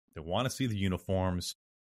crowd. They want to see the uniforms.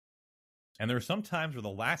 And there are some times where the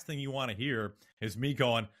last thing you want to hear is me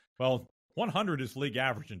going, well, 100 is league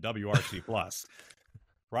average in WRC plus,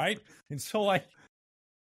 right? And so like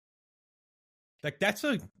that's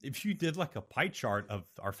if you did like a pie chart of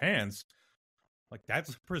our fans, like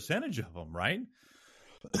that's a percentage of them, right?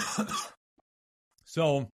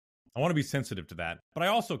 So I want to be sensitive to that, but I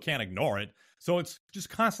also can't ignore it. So it's just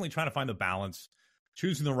constantly trying to find the balance,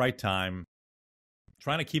 choosing the right time,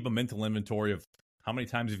 trying to keep a mental inventory of how many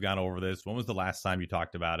times you've gone over this. When was the last time you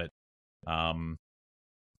talked about it?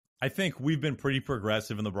 I think we've been pretty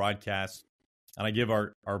progressive in the broadcast, and I give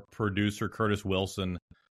our producer, Curtis Wilson,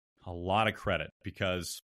 a lot of credit,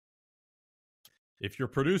 because if your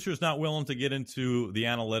producer's not willing to get into the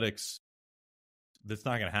analytics, that's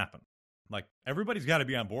not going to happen. Like, everybody's got to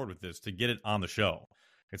be on board with this to get it on the show.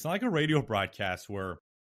 It's not like a radio broadcast where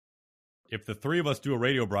if the three of us do a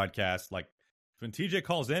radio broadcast, like when TJ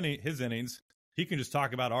calls his innings, he can just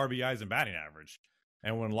talk about RBIs and batting average.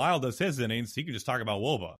 And when Lyle does his innings, he can just talk about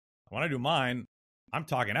WOBA. When I do mine, I'm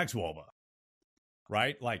talking ex-WOBA,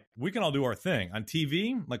 right? Like, we can all do our thing. On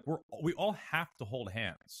TV, like, we all have to hold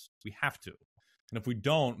hands. We have to. And if we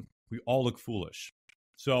don't, we all look foolish.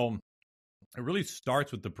 So it really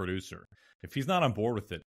starts with the producer. If he's not on board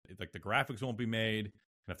with it, like, the graphics won't be made.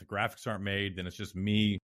 And if the graphics aren't made, then it's just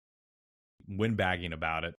me windbagging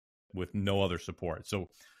about it with no other support. So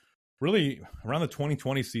really, around the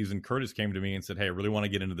 2020 season, Curtis came to me and said, hey, I really want to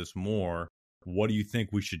get into this more. What do you think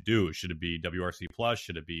we should do? Should it be WRC plus?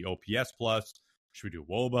 Should it be OPS plus? Should we do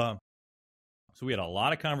WOBA? So we had a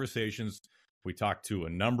lot of conversations. We talked to a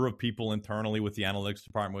number of people internally with the analytics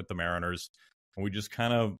department with the Mariners, and we just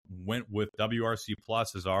kind of went with WRC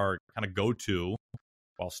plus as our kind of go-to,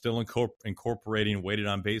 while still incorporating weighted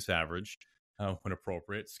on base average when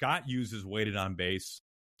appropriate. Scott uses weighted on base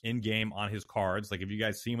in-game on his cards. Like, if you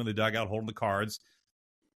guys see him in the dugout holding the cards,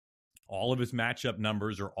 all of his matchup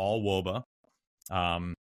numbers are all WOBA.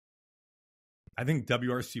 I think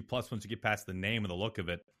WRC plus, once you get past the name and the look of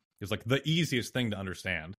it, is like the easiest thing to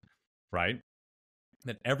understand, right?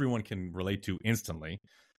 That everyone can relate to instantly.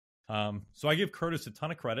 So I give Curtis a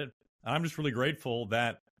ton of credit. I'm just really grateful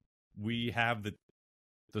that we have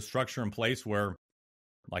the structure in place where,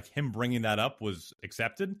 like, him bringing that up was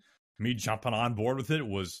accepted. Me jumping on board with it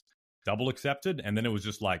was double accepted. And then it was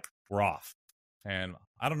just like, we're off. And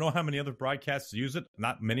I don't know how many other broadcasts use it.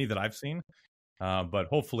 Not many that I've seen. But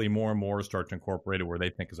hopefully more and more start to incorporate it where they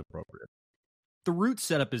think is appropriate. The root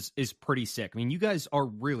setup is pretty sick. I mean, you guys are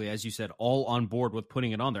really, as you said, all on board with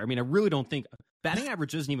putting it on there. I mean, I really don't think batting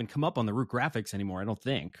average doesn't even come up on the root graphics anymore. I don't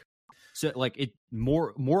think. So, like, it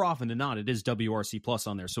more often than not, it is WRC plus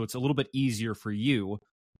on there. So it's a little bit easier for you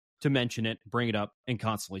to mention it, bring it up, and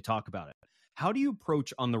constantly talk about it. How do you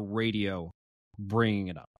approach on the radio bringing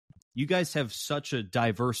it up? You guys have such a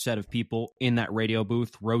diverse set of people in that radio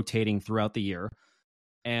booth rotating throughout the year,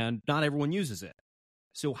 and not everyone uses it.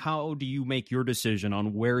 So how do you make your decision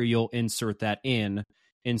on where you'll insert that in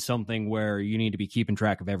something where you need to be keeping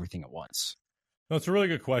track of everything at once? No, it's a really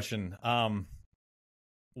good question.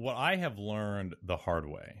 What I have learned the hard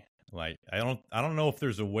way, like, I don't know if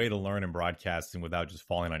there's a way to learn in broadcasting without just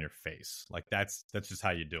falling on your face. Like, that's just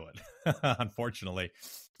how you do it, unfortunately.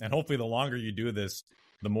 And hopefully the longer you do this,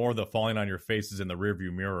 the more the falling on your face is in the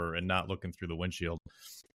rearview mirror and not looking through the windshield.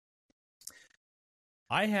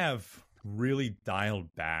 I have really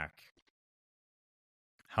dialed back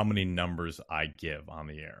how many numbers I give on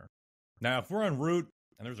the air. Now, if we're en route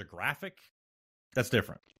and there's a graphic, that's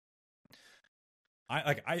different.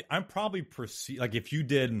 I'm probably like, if you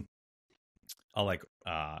did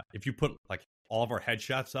if you put like all of our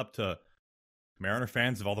headshots up to Mariner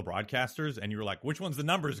fans of all the broadcasters and you were like, which one's the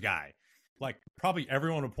numbers guy? Like, probably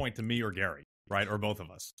everyone would point to me or Gary, right? Or both of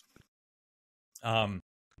us.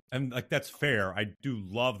 And like, that's fair. I do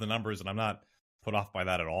love the numbers and I'm not put off by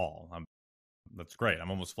that at all. That's great. I'm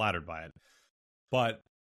almost flattered by it. But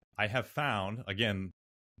I have found, again,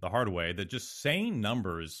 the hard way, that just saying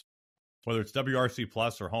numbers, whether it's WRC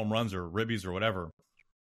plus or home runs or ribbies or whatever,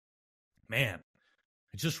 man,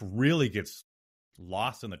 it just really gets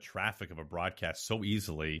lost in the traffic of a broadcast so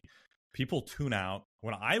easily. People tune out.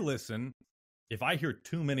 When I listen, if I hear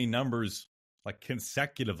too many numbers, like,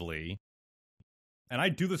 consecutively, and I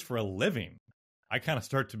do this for a living, I kind of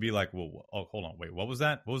start to be like, well, oh, hold on, wait, what was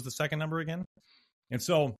that? What was the second number again? And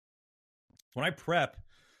so when I prep,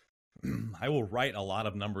 I will write a lot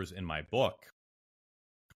of numbers in my book,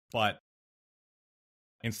 but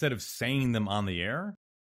instead of saying them on the air,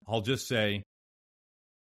 I'll just say,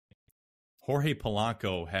 Jorge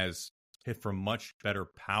Polanco has hit for much better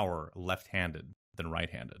power left-handed than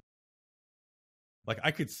right-handed. Like,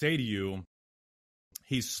 I could say to you,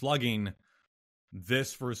 he's slugging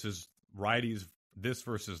this versus righties, this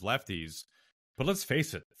versus lefties. But let's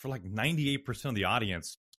face it, for like 98% of the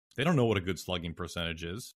audience, they don't know what a good slugging percentage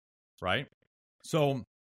is, right? So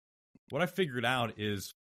what I figured out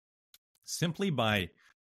is simply by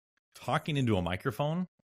talking into a microphone,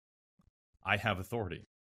 I have authority.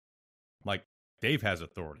 Like, Dave has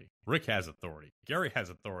authority. Rick has authority. Gary has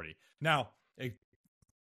authority. Now,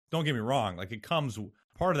 don't get me wrong. Like,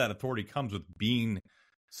 part of that authority comes with being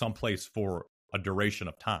someplace for a duration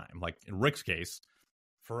of time. Like, in Rick's case,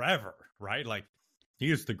 forever, right? Like,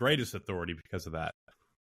 he is the greatest authority because of that.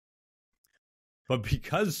 But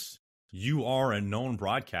because you are a known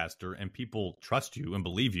broadcaster and people trust you and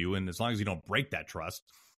believe you, and as long as you don't break that trust,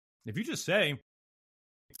 if you just say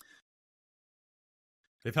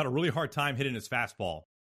they've had a really hard time hitting his fastball,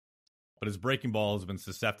 but his breaking ball has been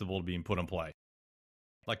susceptible to being put in play.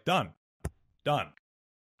 Like, done,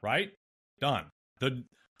 right? Done.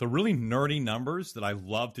 The really nerdy numbers that I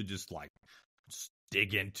love to just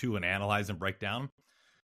dig into and analyze and break down,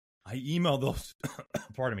 I email those,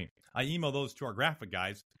 pardon me, I email those to our graphic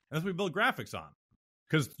guys, and that's what we build graphics on.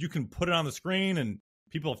 Because you can put it on the screen, and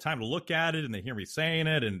people have time to look at it, and they hear me saying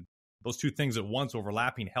it, and those two things at once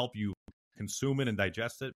overlapping help you consume it and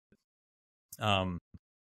digest it. Don't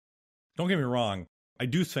get me wrong, I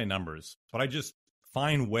do say numbers, but I just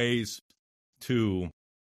find ways to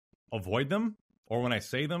avoid them, or when I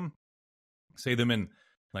say them in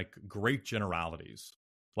like great generalities.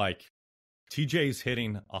 Like, TJ's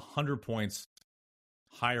hitting 100 points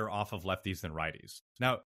higher off of lefties than righties.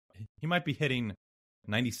 Now, he might be hitting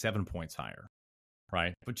 97 points higher,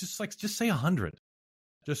 right? But just say 100.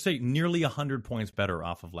 Just say nearly 100 points better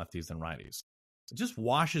off of lefties than righties. It just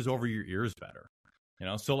washes over your ears better.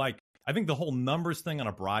 So like, I think the whole numbers thing on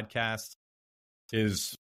a broadcast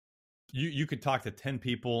is you could talk to 10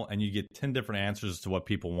 people and you get 10 different answers to what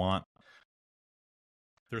people want.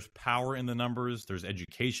 There's power in the numbers. There's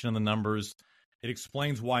education in the numbers. It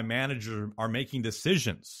explains why managers are making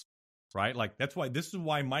decisions, right? Like, this is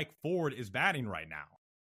why Mike Ford is batting right now,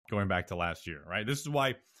 going back to last year, right? This is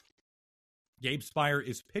why Gabe Spire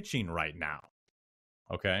is pitching right now,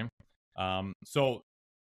 okay? So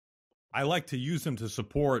I like to use them to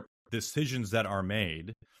support decisions that are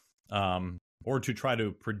made, or to try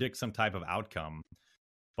to predict some type of outcome,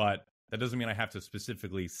 but that doesn't mean I have to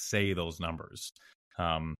specifically say those numbers.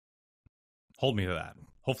 Hold me to that.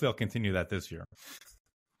 Hopefully I'll continue that this year.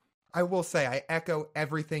 I will say I echo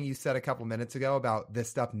everything you said a couple minutes ago about this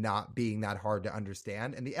stuff not being that hard to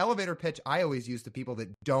understand. And the elevator pitch I always use to people that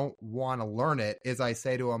don't want to learn it is I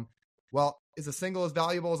say to them, well, is a single as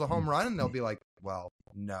valuable as a home run? And they'll be like, well,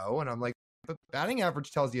 no. And I'm like, but batting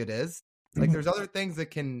average tells you it is. Like, there's other things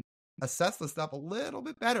that can assess the stuff a little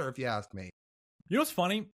bit better, if you ask me. You know what's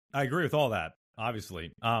funny? I agree with all that,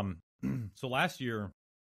 obviously. So last year,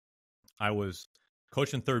 I was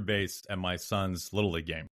coaching third base at my son's Little League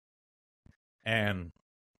game. And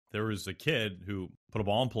there was a kid who put a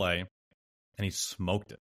ball in play, and he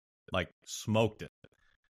smoked it. Like, smoked it.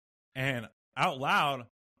 And out loud,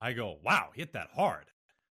 I go, wow, hit that hard.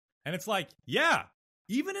 And it's like, yeah,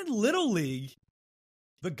 even in Little League,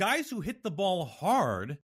 the guys who hit the ball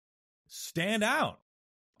hard stand out.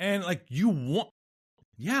 And, like, you want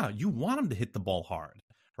them to hit the ball hard,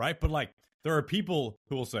 right? But, like, there are people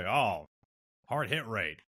who will say, oh, hard hit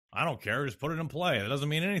rate. I don't care. Just put it in play. That doesn't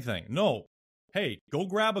mean anything. No. Hey, go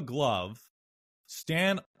grab a glove,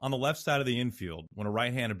 stand on the left side of the infield when a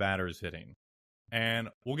right-handed batter is hitting, and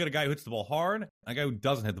we'll get a guy who hits the ball hard and a guy who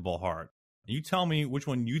doesn't hit the ball hard. And you tell me which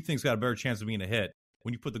one you think's got a better chance of being a hit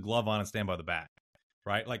when you put the glove on and stand by the bat,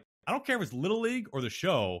 right? Like, I don't care if it's Little League or the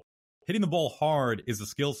show. Hitting the ball hard is a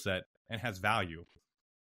skill set and has value.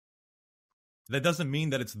 That doesn't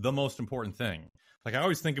mean that it's the most important thing. Like, I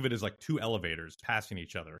always think of it as like two elevators passing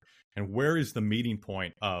each other. And where is the meeting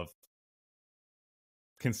point of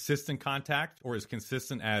consistent contact, or as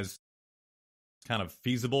consistent as kind of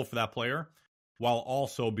feasible for that player, while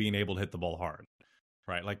also being able to hit the ball hard,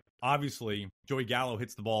 right? Like, obviously, Joey Gallo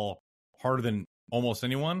hits the ball harder than almost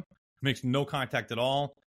anyone, makes no contact at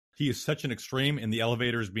all. He is such an extreme in the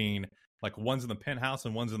elevators being like one's in the penthouse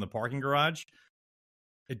and one's in the parking garage.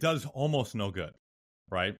 It does almost no good,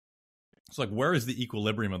 right? It's like, where is the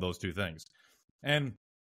equilibrium of those two things? And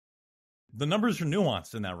the numbers are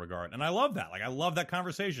nuanced in that regard. And I love that. Like, I love that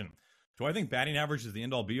conversation. Do I think batting average is the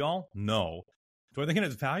end all be all? No. Do I think it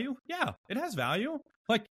has value? Yeah, it has value.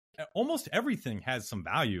 Like, almost everything has some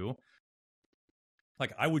value.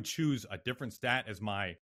 Like, I would choose a different stat as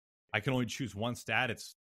I can only choose one stat.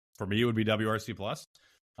 For me, it would be WRC plus.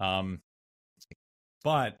 But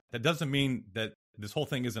that doesn't mean that this whole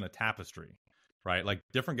thing isn't a tapestry, right? Like,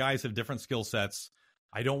 different guys have different skill sets.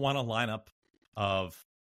 I don't want a lineup of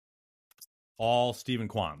all Steven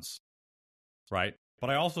Kwans, right?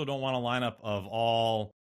 But I also don't want a lineup of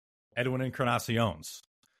all Edwin Encarnaciones,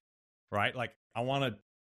 right? Like, I want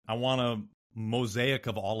to mosaic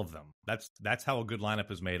of all of them. That's how a good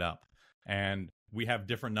lineup is made up. And we have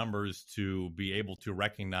different numbers to be able to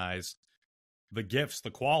recognize the gifts,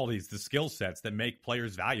 the qualities, the skill sets that make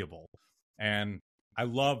players valuable. And I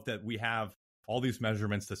love that we have all these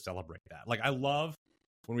measurements to celebrate that. Like, I love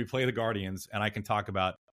when we play the Guardians and I can talk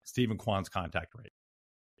about Stephen Kwan's contact rate.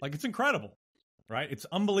 Like, it's incredible, right? It's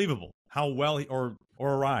unbelievable how well or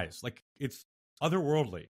Arise. Like, it's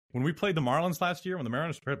otherworldly. When we played the Marlins last year, when the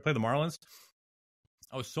Mariners played the Marlins,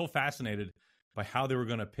 I was so fascinated by how they were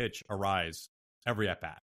going to pitch Arise every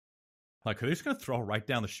at-bat. Like, are they just going to throw right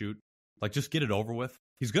down the chute? Like, just get it over with?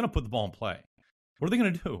 He's going to put the ball in play. What are they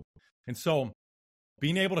going to do? And so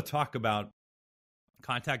being able to talk about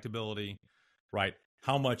contactability, right?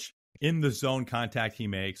 How much in the zone contact he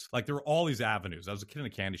makes. Like, there are all these avenues. I was a kid in a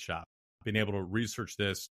candy shop, being able to research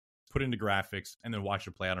this, put into graphics, and then watch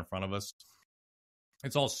it play out in front of us.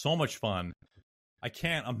 It's all so much fun. I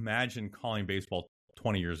can't imagine calling baseball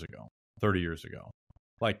 20 years ago, 30 years ago.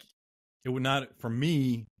 Like, it would not, for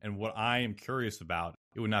me, and what I am curious about,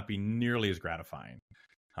 it would not be nearly as gratifying.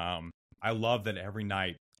 I love that every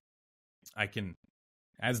night I can,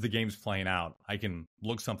 as the game's playing out, I can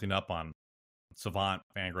look something up on Savant,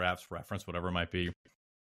 Fangraphs, Reference, whatever it might be,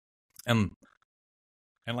 and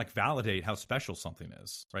like validate how special something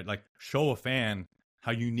is, right? Like, show a fan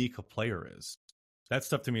how unique a player is. That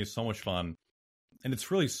stuff to me is so much fun, and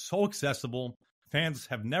it's really so accessible. Fans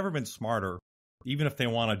have never been smarter, even if they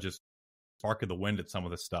want to just bark at the wind at some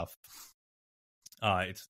of this stuff.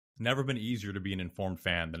 It's never been easier to be an informed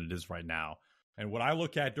fan than it is right now. And what I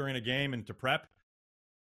look at during a game and to prep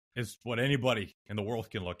is what anybody in the world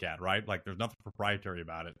can look at, right? Like, there's nothing proprietary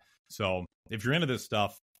about it. So if you're into this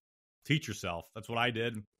stuff, teach yourself. That's what I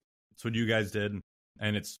did. That's what you guys did.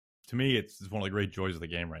 And it's, to me, it's one of the great joys of the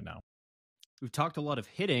game right now. We've talked a lot of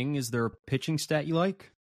hitting. Is there a pitching stat you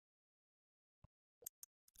like?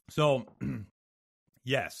 So,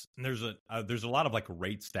 yes, and there's a lot of like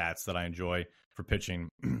rate stats that I enjoy for pitching.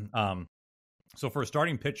 So for a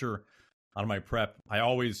starting pitcher out of my prep, I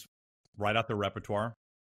always write out their repertoire,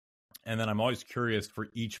 and then I'm always curious for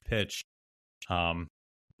each pitch,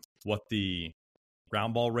 what the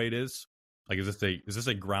ground ball rate is. Like, is this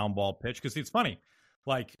a ground ball pitch? Because it's funny.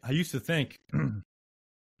 Like, I used to think,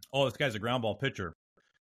 oh, this guy's a ground ball pitcher,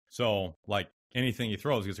 so like anything he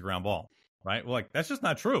throws gets a ground ball, right? Well, like, that's just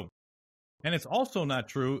not true. And it's also not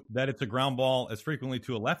true that it's a ground ball as frequently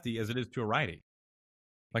to a lefty as it is to a righty.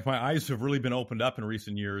 Like, my eyes have really been opened up in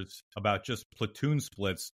recent years about just platoon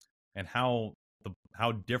splits and how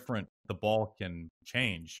different the ball can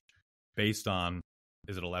change based on,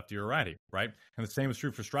 is it a lefty or a righty, right? And the same is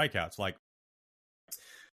true for strikeouts. Like,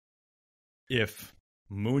 if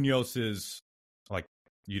Munoz is, like,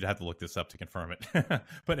 you'd have to look this up to confirm it,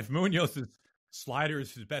 but if Munoz's slider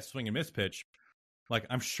is his best swing and miss pitch, like,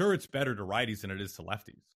 I'm sure it's better to righties than it is to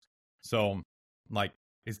lefties. So, like,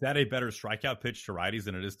 is that a better strikeout pitch to righties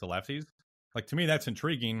than it is to lefties? Like, to me, that's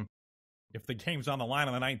intriguing. If the game's on the line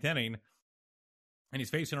in the ninth inning and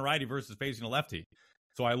he's facing a righty versus facing a lefty.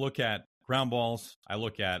 So I look at ground balls. I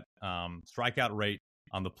look at strikeout rate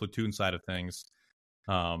on the platoon side of things.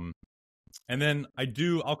 And then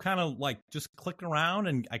I'll kind of like just click around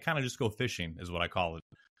and I kind of just go fishing is what I call it.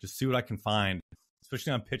 Just see what I can find,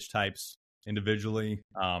 especially on pitch types individually.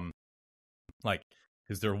 Like,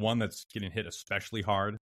 is there one that's getting hit especially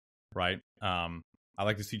hard, right? I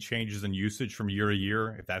like to see changes in usage from year to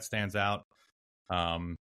year, if that stands out.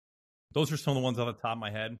 Those are some of the ones off the top of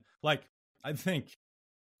my head. Like, I think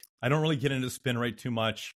I don't really get into spin rate too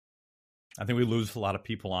much. I think we lose a lot of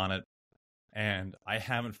people on it. And I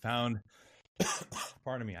haven't found,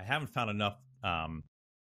 pardon me, I haven't found enough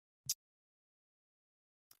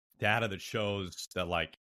data that shows that,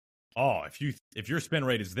 like, oh, if your spin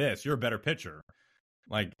rate is this, you're a better pitcher.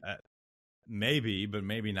 Like, maybe, but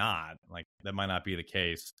maybe not. Like, that might not be the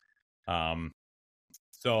case.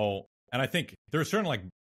 So, and I think there are certain, like,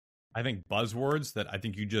 I think buzzwords that I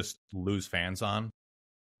think you just lose fans on.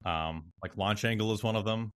 Like, launch angle is one of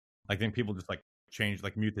them. I think people just, like, change,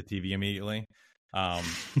 like, mute the TV immediately.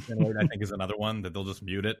 Spin rate, I think, is another one that they'll just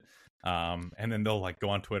mute it. And then they'll, like, go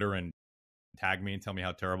on Twitter and tag me and tell me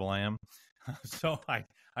how terrible I am. So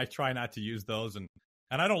I try not to use those, and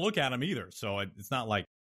I don't look at them either. So it's not like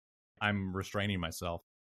I'm restraining myself.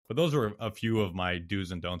 But those are a few of my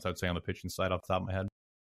do's and don'ts, I'd say, on the pitching side off the top of my head.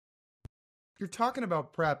 You're talking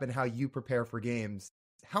about prep and how you prepare for games.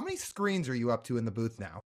 How many screens are you up to in the booth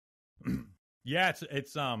now? Yeah,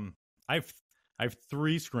 it's I have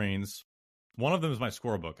 3 screens. One of them is my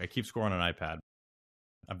scorebook. I keep scoring on an iPad.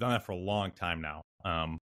 I've done that for a long time now.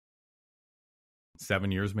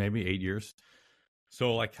 7 years, maybe 8 years.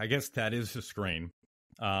 So, like, I guess that is the screen.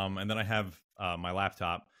 And then I have my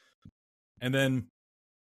laptop. And then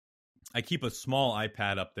I keep a small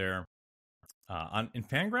iPad up there. In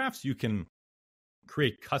Fangraphs, you can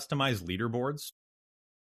create customized leaderboards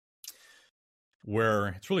where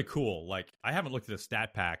it's really cool. Like, I haven't looked at a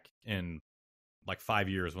stat pack in like 5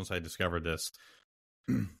 years once I discovered this.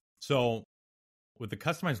 So with the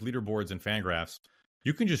customized leaderboards in Fangraphs,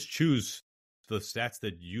 you can just choose the stats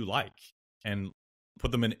that you like and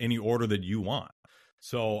put them in any order that you want.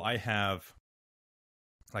 So I have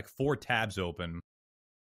like 4 tabs open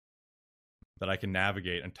that I can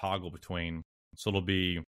navigate and toggle between. So it'll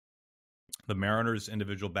be the Mariners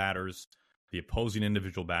individual batters, the opposing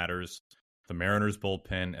individual batters, the Mariners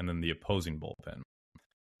bullpen, and then the opposing bullpen.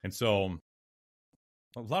 And so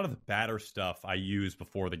a lot of the batter stuff I use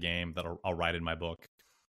before the game that I'll write in my book.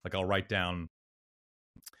 Like, I'll write down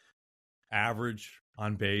average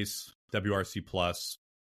on base, WRC plus,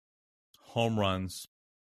 home runs,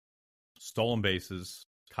 stolen bases,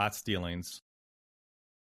 caught stealings.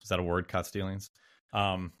 Is that a word? Caught stealings?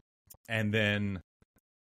 And then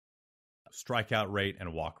strikeout rate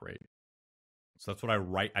and walk rate. So that's what I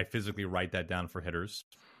write. I physically write that down for hitters.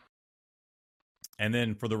 And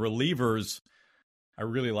then for the relievers, I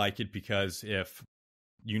really like it because if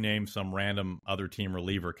you name some random other team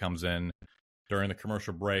reliever comes in during the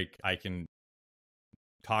commercial break, I can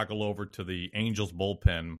toggle over to the Angels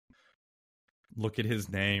bullpen, look at his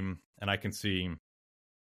name, and I can see,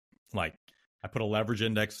 like, I put a leverage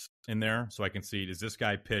index in there so I can see, does this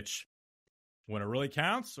guy pitch when it really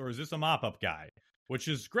counts, or is this a mop-up guy? Which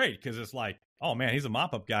is great because it's like, oh man, he's a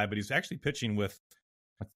mop-up guy, but he's actually pitching with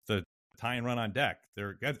the tie and run on deck.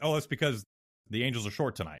 That's because the Angels are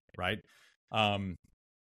short tonight, right?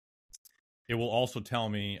 It will also tell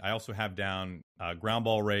me, I also have down ground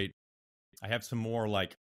ball rate. I have some more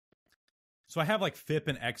so I have like FIP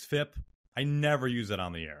and XFIP. I never use it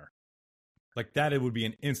on the air. Like that, it would be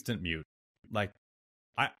an instant mute. Like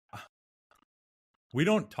we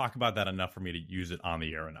don't talk about that enough for me to use it on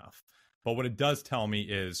the air enough. But what it does tell me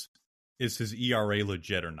is his ERA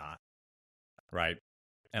legit or not? Right?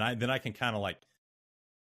 And then I can kind of like,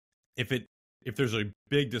 if there's a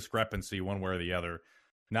big discrepancy one way or the other,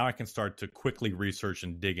 now I can start to quickly research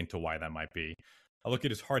and dig into why that might be. I look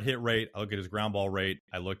at his hard hit rate. I look at his ground ball rate.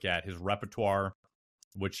 I look at his repertoire,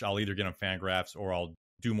 which I'll either get on Fangraphs or I'll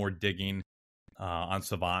do more digging on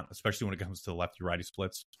Savant, especially when it comes to lefty-righty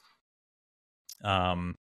splits.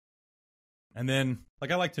 And then,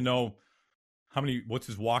 like, I like to know what's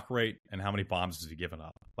his walk rate and how many bombs has he given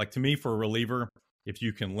up. Like, to me, for a reliever, if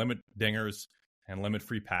you can limit dingers and limit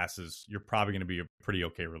free passes, you're probably going to be a pretty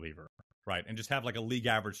okay reliever, right? And just have like a league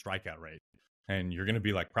average strikeout rate, and you're going to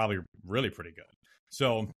be like probably really pretty good.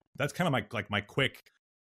 So that's kind of my quick.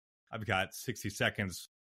 I've got 60 seconds.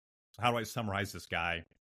 How do I summarize this guy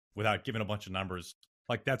without giving a bunch of numbers?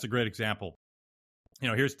 Like, that's a great example. You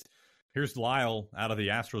know, here's Lyle out of the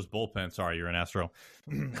Astros bullpen. Sorry, you're an Astro.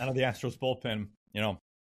 Out of the Astros bullpen. You know,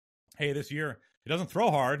 hey, this year he doesn't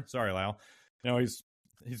throw hard. Sorry, Lyle. You know, he's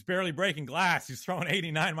barely breaking glass. He's throwing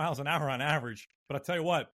 89 miles an hour on average. But I'll tell you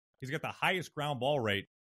what, he's got the highest ground ball rate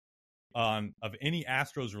of any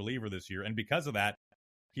Astros reliever this year. And because of that,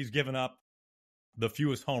 he's given up the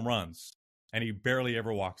fewest home runs. And he barely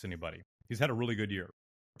ever walks anybody. He's had a really good year.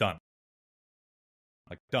 Done.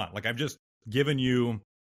 Like, I've just given you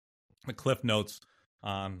the cliff notes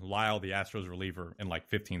on Lyle, the Astros reliever, in like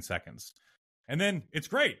 15 seconds. And then it's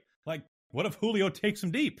great. Like, what if Julio takes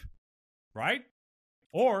him deep? Right?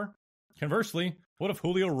 Or, conversely, what if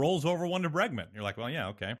Julio rolls over one to Bregman? You're like, well, yeah,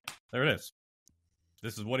 okay. There it is.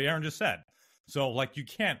 This is what Aaron just said. So, like, you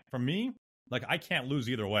can't, for me, like, I can't lose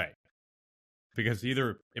either way. Because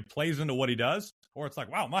either it plays into what he does, or it's like,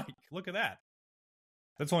 wow, Mike, look at that.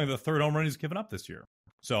 That's only the third home run he's given up this year.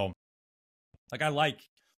 So, like, I like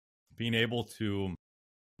being able to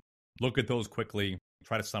look at those quickly,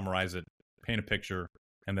 try to summarize it, paint a picture,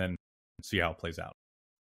 and then see how it plays out.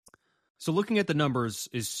 So looking at the numbers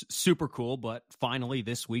is super cool, but finally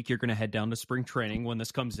this week you're going to head down to spring training. When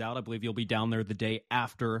this comes out, I believe you'll be down there the day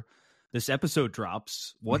after this episode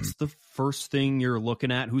drops. What's the first thing you're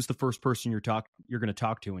looking at? Who's the first person you're going to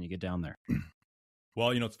talk to when you get down there?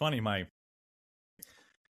 Well, you know, it's funny. My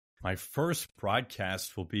first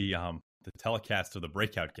broadcast will be the telecast of the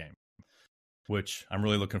breakout game, which I'm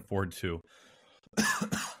really looking forward to.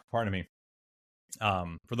 Pardon me.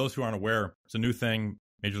 For those who aren't aware, it's a new thing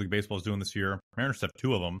Major League Baseball is doing this year. Mariners have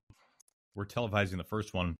 2 of them. We're televising the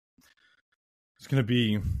first one. It's going to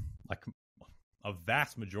be like a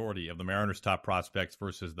vast majority of the Mariners' top prospects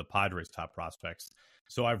versus the Padres' top prospects.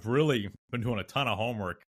 So I've really been doing a ton of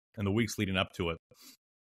homework and the weeks leading up to it.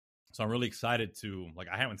 So I'm really excited to, like,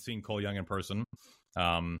 I haven't seen Cole Young in person.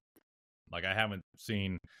 Like, I haven't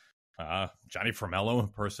seen Johnny Formello in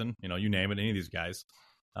person, you know, you name it, any of these guys.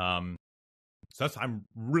 So I'm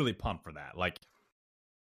really pumped for that. Like,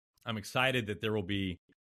 I'm excited that there will be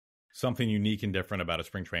something unique and different about a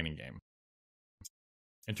spring training game.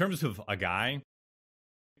 In terms of a guy,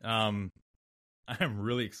 I'm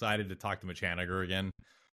really excited to talk to Mitch Haniger again.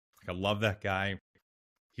 Like, I love that guy.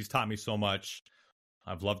 He's taught me so much.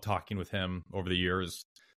 I've loved talking with him over the years.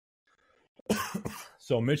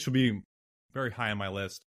 So Mitch will be very high on my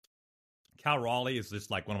list. Cal Raleigh is just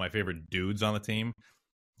like one of my favorite dudes on the team.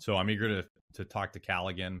 So I'm eager to talk to Cal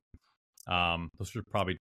again. Those are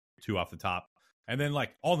probably two off the top. And then,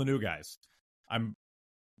 like, all the new guys.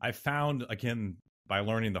 I found, again, by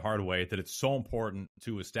learning the hard way, that it's so important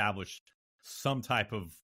to establish some type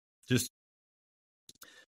of just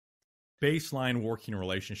baseline working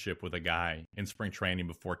relationship with a guy in spring training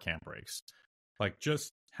before camp breaks. Like,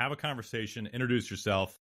 just have a conversation, introduce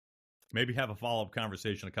yourself, maybe have a follow-up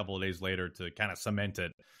conversation a couple of days later to kind of cement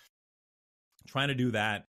it. Trying to do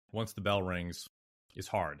that once the bell rings is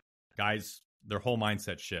hard. Guys, their whole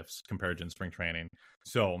mindset shifts compared to in spring training.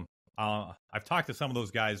 So I've talked to some of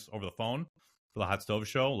those guys over the phone for the Hot Stove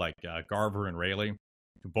Show, like Garver and Rayleigh,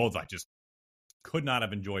 who both I just could not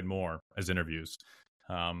have enjoyed more as interviews.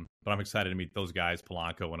 But I'm excited to meet those guys,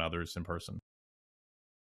 Polanco and others, in person.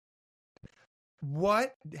 How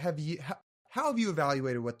have you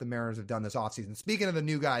evaluated what the Mariners have done this offseason? Speaking of the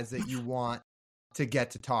new guys that you want to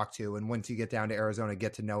get to talk to, and once you get down to Arizona,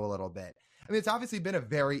 get to know a little bit. I mean, it's obviously been a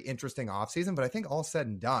very interesting offseason, but I think all said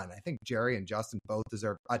and done, I think Jerry and Justin both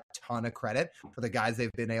deserve a ton of credit for the guys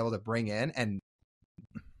they've been able to bring in and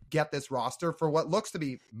get this roster for what looks to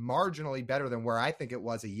be marginally better than where I think it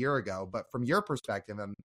was a year ago. But from your perspective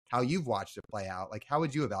and how you've watched it play out, like, how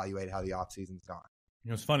would you evaluate how the offseason's gone? You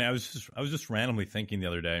know, it's funny. I was just randomly thinking the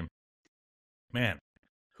other day, man,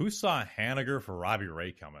 who saw Haniger for Robbie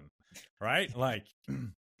Ray coming? Right? Like,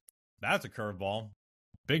 that's a curveball.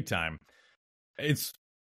 Big time. If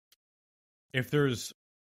there's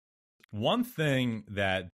one thing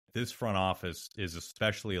that this front office is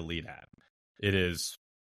especially elite at, it is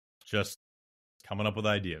just coming up with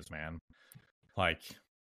ideas, man. Like,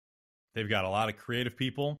 they've got a lot of creative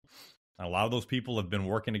people. A lot of those people have been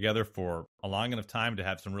working together for a long enough time to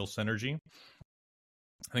have some real synergy.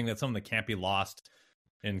 I think that's something that can't be lost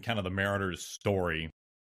in kind of the Mariners story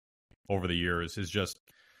over the years, is just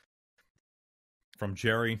from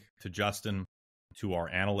Jerry to Justin to our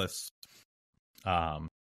analysts, and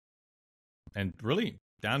really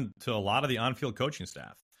down to a lot of the on-field coaching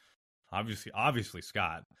staff. Obviously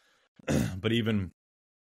Scott, but even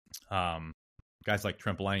guys like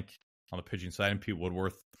Trent Blank on the pitching side and Pete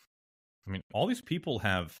Woodworth. I mean, all these people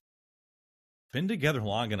have been together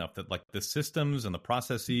long enough that, like, the systems and the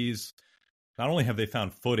processes, not only have they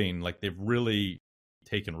found footing, like, they've really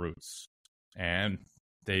taken roots, and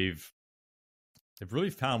they've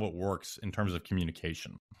really found what works in terms of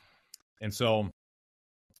communication. And so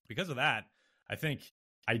because of that, I think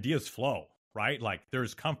ideas flow, right? Like,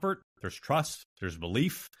 there's comfort, there's trust, there's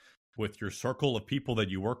belief with your circle of people that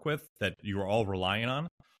you work with that you are all relying on.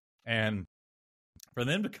 And for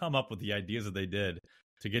them to come up with the ideas that they did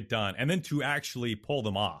to get done and then to actually pull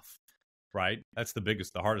them off, right? That's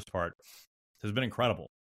the hardest part. Has been incredible.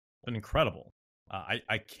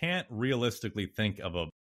 I can't realistically think of a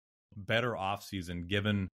better offseason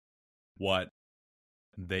given what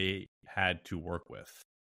they had to work with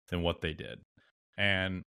than what they did.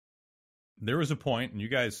 And there was a point, and you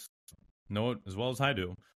guys know it as well as I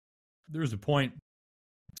do, there was a point,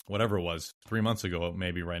 whatever it was, 3 months ago,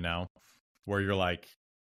 maybe right now, where you're like,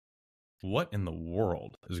 what in the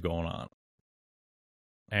world is going on?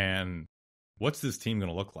 And what's this team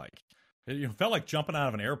going to look like? It felt like jumping out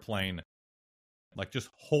of an airplane, like just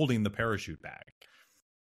holding the parachute bag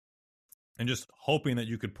and just hoping that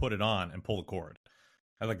you could put it on and pull the cord.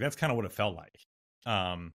 Like, that's kind of what it felt like.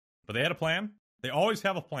 But they had a plan. They always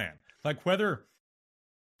have a plan. Like, whether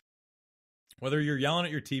you're yelling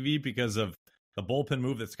at your TV because of the bullpen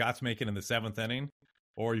move that Scott's making in the 7th inning,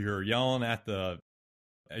 or you're yelling at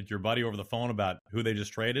your buddy over the phone about who they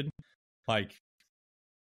just traded, like,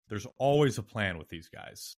 there's always a plan with these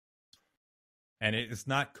guys. And it's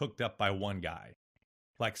not cooked up by one guy.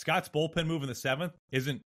 Like, Scott's bullpen move in the 7th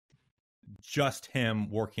isn't just him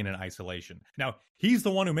working in isolation. Now, he's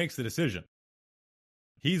the one who makes the decision.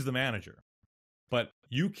 He's the manager. But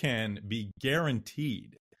you can be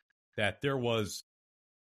guaranteed that there was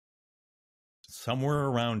somewhere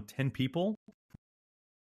around 10 people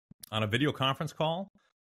on a video conference call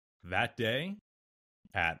that day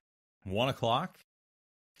at 1 o'clock,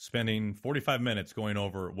 spending 45 minutes going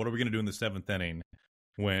over what are we going to do in the 7th inning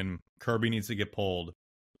when Kirby needs to get pulled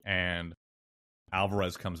and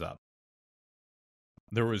Alvarez comes up.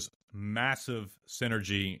 There was massive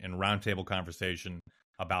synergy and roundtable conversation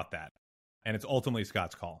about that. And it's ultimately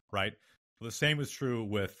Scott's call, right? Well, the same is true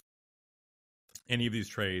with any of these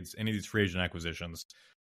trades, any of these free agent acquisitions.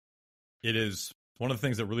 It is one of the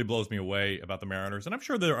things that really blows me away about the Mariners, and I'm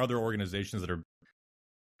sure there are other organizations that are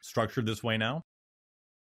structured this way now.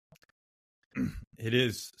 It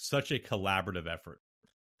is such a collaborative effort.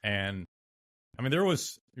 And I mean, you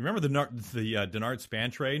remember the Denard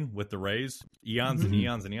Span trade with the Rays eons and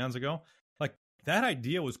eons and eons ago? Like, that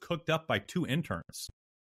idea was cooked up by 2 interns.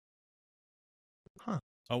 Huh.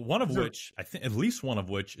 One of which, I think, at least one of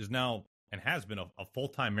which is now and has been a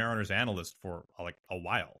full-time Mariners analyst for like a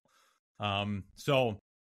while. So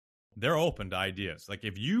they're open to ideas. Like,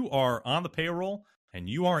 if you are on the payroll and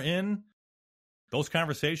you are in those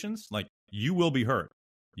conversations, like, you will be heard.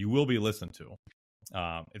 You will be listened to.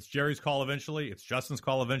 It's Jerry's call eventually. It's Justin's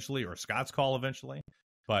call eventually, or Scott's call eventually.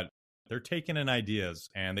 But they're taking in ideas,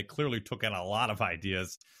 and they clearly took in a lot of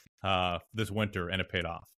ideas this winter, and it paid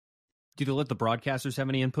off. Do they let the broadcasters have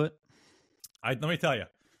any input? Let me tell you,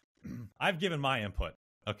 I've given my input,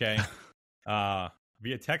 okay?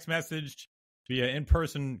 Via text message, via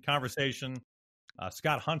in-person conversation.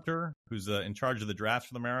 Scott Hunter, who's in charge of the drafts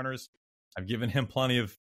for the Mariners, I've given him plenty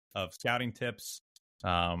of scouting tips.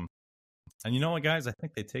 And you know what, guys? I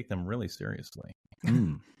think they take them really seriously.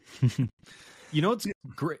 You know what's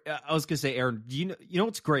great? I was going to say, Aaron, you know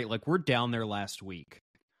what's great? Like, we're down there last week,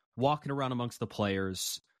 walking around amongst the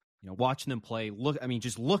players, watching them play.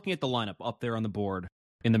 Just looking at the lineup up there on the board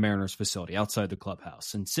in the Mariners facility outside the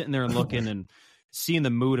clubhouse, and sitting there and looking and seeing the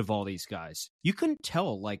mood of all these guys. You couldn't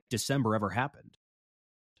tell like December ever happened.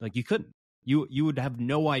 Like, you couldn't. You would have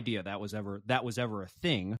no idea that was ever a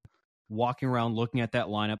thing. Walking around, looking at that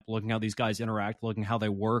lineup, looking how these guys interact, looking how they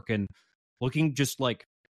work, and looking just like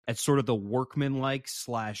at sort of the workman-like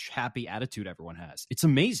 / happy attitude everyone has. It's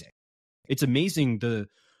amazing. It's amazing the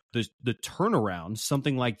turnaround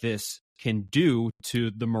something like this can do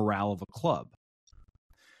to the morale of a club.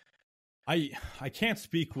 I can't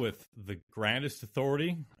speak with the grandest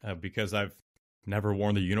authority because I've never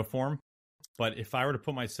worn the uniform. But if I were to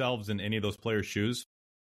put myself in any of those players' shoes,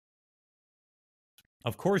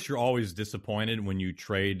 of course you're always disappointed when you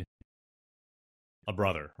trade a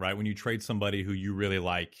brother, right? When you trade somebody who you really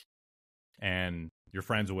like and you're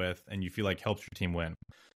friends with and you feel like helps your team win.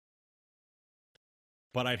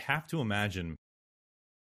 But I'd have to imagine,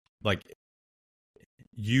 like,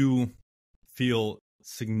 you feel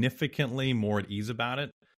significantly more at ease about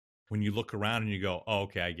it when you look around and you go, oh,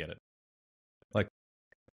 okay, I get it. Like,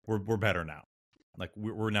 we're better now. Like,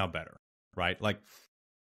 we're now better, right? Like,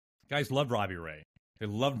 guys loved Robbie Ray. They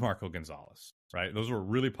loved Marco Gonzalez, right? Those were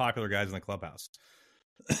really popular guys in the clubhouse.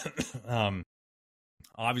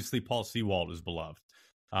 Obviously, Paul Sewald is beloved.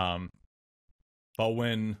 But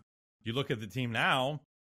when you look at the team now,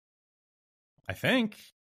 I think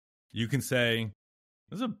you can say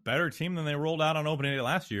this is a better team than they rolled out on opening day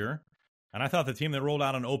last year. And I thought the team that rolled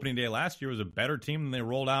out on opening day last year was a better team than they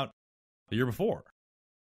rolled out the year before.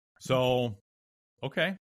 So,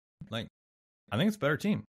 okay. Like, I think it's a better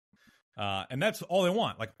team. And that's all they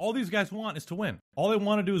want. Like, all these guys want is to win. All they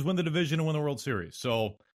want to do is win the division and win the World Series.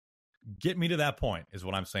 So get me to that point is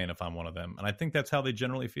what I'm saying if I'm one of them. And I think that's how they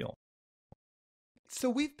generally feel. So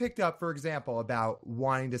we've picked up, for example, about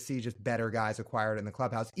wanting to see just better guys acquired in the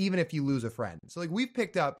clubhouse, even if you lose a friend. So like we've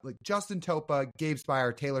picked up like Justin Topa, Gabe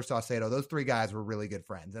Spire, Taylor Saucedo. Those 3 guys were really good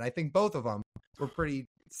friends. And I think both of them were pretty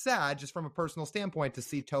sad just from a personal standpoint to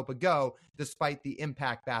see Topa go, despite the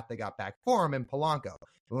impact bat they got back for him in Polanco.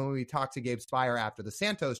 When we talked to Gabe Spire after the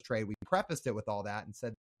Santos trade, we prefaced it with all that and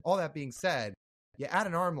said, all that being said, you add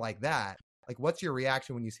an arm like that, like, what's your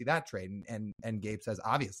reaction when you see that trade? And Gabe says,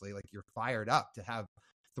 obviously, like, you're fired up to have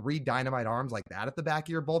 3 dynamite arms like that at the back of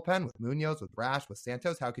your bullpen with Munoz, with Brash, with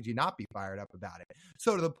Santos. How could you not be fired up about it?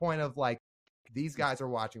 So to the point of, like, these guys are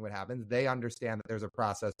watching what happens. They understand that there's a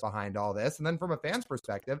process behind all this. And then from a fan's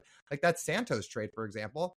perspective, like that Santos trade, for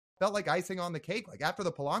example, felt like icing on the cake. Like after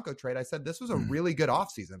the Polanco trade, I said, this was a really good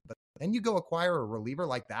offseason. But then you go acquire a reliever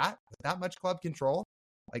like that with that much club control.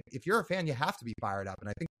 Like, if you're a fan, you have to be fired up. And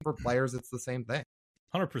I think for players, it's the same thing.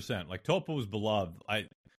 100%. Like, Topa was beloved.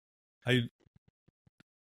 I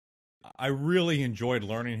really enjoyed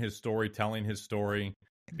learning his story, telling his story,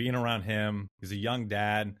 being around him. He's a young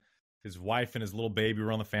dad. His wife and his little baby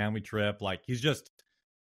were on the family trip. Like, he's just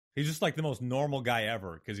like the most normal guy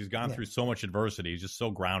ever because he's gone through so much adversity. He's just so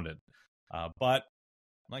grounded. But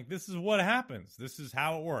Like, this is what happens. This is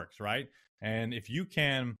how it works, right? And if you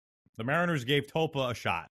can, the Mariners gave Topa a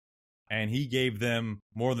shot, and he gave them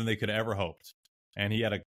more than they could have ever hoped. And he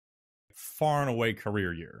had a far and away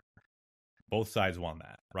career year. Both sides won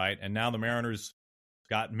that, right? And now the Mariners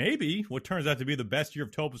got maybe what turns out to be the best year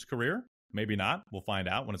of Topa's career. Maybe not. We'll find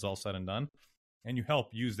out when it's all said and done. And you help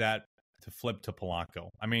use that to flip to Polanco.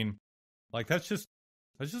 I mean, like, that's just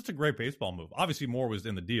a great baseball move. Obviously, more was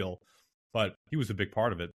in the deal, but he was a big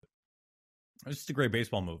part of it. It's just a great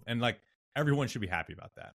baseball move. And, like, everyone should be happy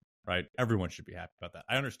about that, right? Everyone should be happy about that.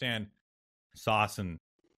 I understand Sauce and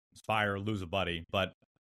Spire lose a buddy, but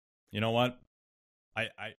you know what?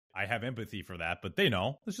 I have empathy for that, but they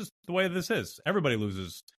know. It's just the way this is. Everybody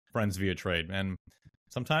loses friends via trade, and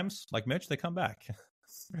sometimes, like Mitch, they come back.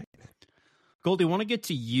 Right. Goldie, I want to get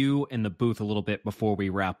to you in the booth a little bit before we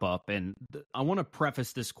wrap up, and I want to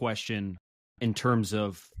preface this question in terms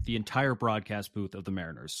of the entire broadcast booth of the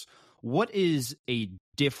Mariners. What is a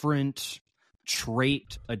different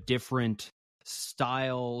trait, a different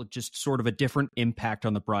style, just sort of a different impact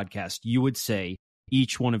on the broadcast you would say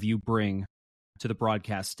each one of you bring to the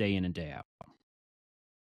broadcast day in and day out?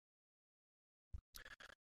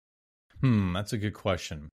 That's a good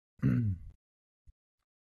question.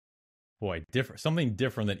 Boy, something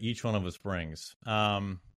different that each one of us brings.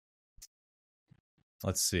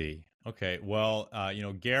 Let's see. Okay, well,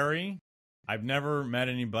 Gary, I've never met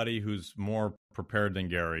anybody who's more prepared than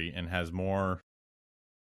Gary and has more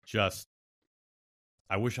just,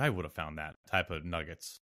 I wish I would have found that type of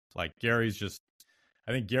nuggets. Like,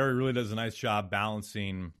 I think Gary really does a nice job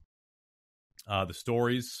balancing the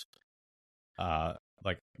stories,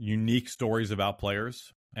 like unique stories about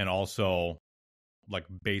players, and also like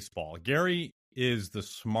baseball. Gary is the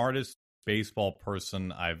smartest baseball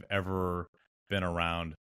person I've ever been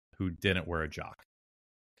around who didn't wear a jock.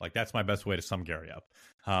 Like, that's my best way to sum Gary up.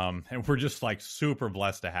 And we're just like super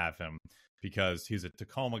blessed to have him because he's a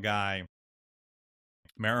Tacoma guy,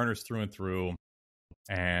 Mariners through and through,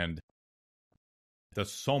 and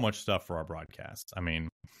does so much stuff for our broadcast. I mean,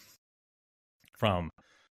 from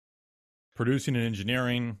producing and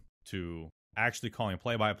engineering to actually calling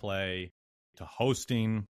play-by-play to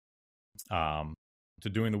hosting, to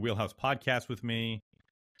doing the Wheelhouse podcast with me,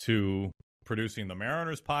 to producing the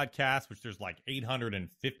Mariners podcast, which there's like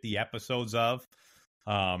 850 episodes of.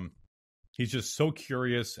 He's just so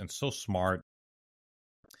curious and so smart.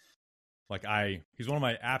 Like, he's one of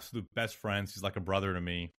my absolute best friends. He's like a brother to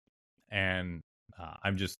me. And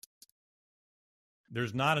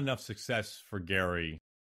there's not enough success for Gary.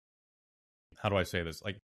 How do I say this?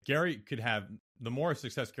 Like, Gary could have, the more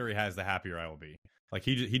success Gary has, the happier I will be. Like,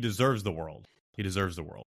 he deserves the world. He deserves the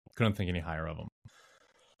world. Couldn't think any higher of him.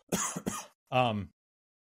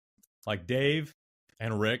 Like Dave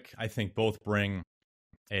and Rick, I think both bring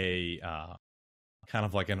a kind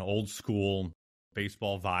of like an old school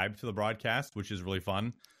baseball vibe to the broadcast, which is really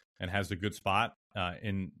fun and has a good spot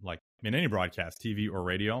in any broadcast, TV or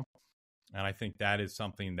radio. And I think that is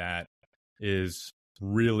something that is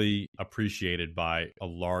really appreciated by a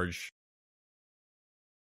large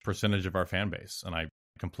percentage of our fan base. And I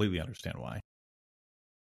completely understand why.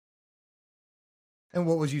 And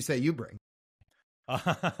what would you say you bring?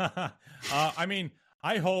 I mean,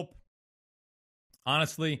 I hope,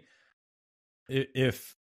 honestly,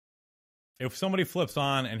 if somebody flips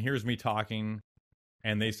on and hears me talking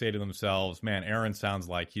and they say to themselves, man, Aaron sounds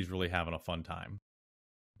like he's really having a fun time.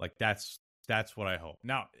 Like, that's what I hope.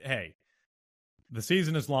 Now, hey, the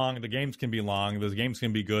season is long. The games can be long. The games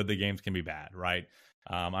can be good. The games can be bad, right?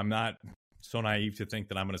 I'm not so naive to think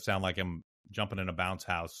that I'm going to sound like I'm jumping in a bounce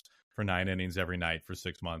house for 9 innings every night for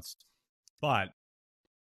 6 months. But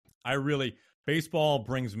baseball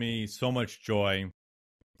brings me so much joy.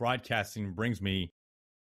 Broadcasting brings me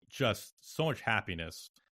just so much happiness.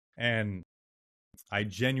 And I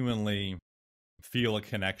genuinely feel a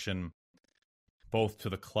connection both to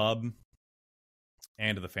the club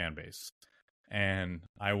and to the fan base. And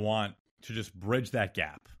I want to just bridge that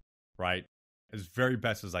gap, right, as very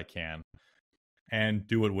best as I can, and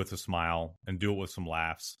do it with a smile and do it with some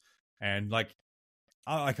laughs. And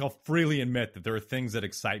I'll freely admit that there are things that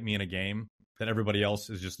excite me in a game that everybody else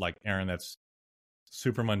is just like, Aaron, that's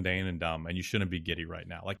super mundane and dumb, and you shouldn't be giddy right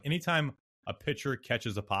now. Like, anytime a pitcher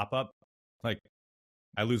catches a pop-up, like,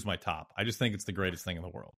 I lose my top. I just think it's the greatest thing in the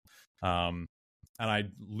world. And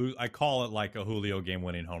I call it like a Julio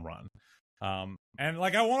game-winning home run. And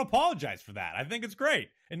like, I won't apologize for that. I think it's great.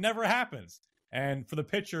 It never happens. And for the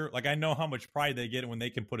pitcher, like, I know how much pride they get when they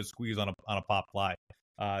can put a squeeze on a pop fly.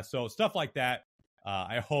 So stuff like that.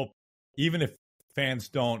 I hope, even if fans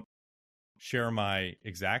don't share my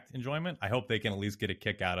exact enjoyment, I hope they can at least get a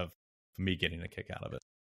kick out of me getting a kick out of it.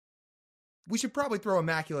 We should probably throw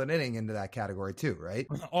Immaculate Inning into that category too, right?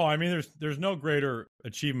 Oh, I mean, there's no greater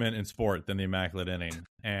achievement in sport than the Immaculate Inning,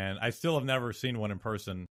 and I still have never seen one in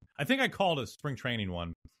person. I think I called a spring training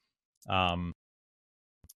one,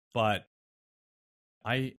 but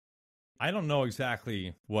I don't know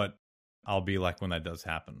exactly what I'll be like when that does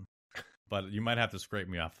happen. But you might have to scrape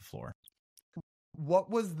me off the floor.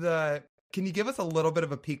 Can you give us a little bit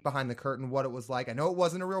of a peek behind the curtain, what it was like? I know it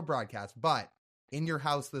wasn't a real broadcast, but in your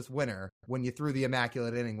house this winter when you threw the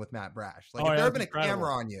Immaculate Inning with Matt Brash, like if there had been a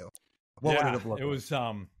camera on you, what would it have looked like? It was,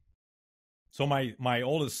 so my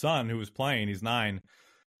oldest son who was playing, he's 9.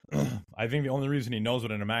 I think the only reason he knows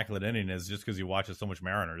what an Immaculate Inning is just because he watches so much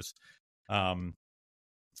Mariners.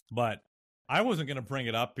 But I wasn't going to bring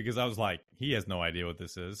it up because I was like, he has no idea what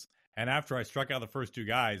this is. And after I struck out the first 2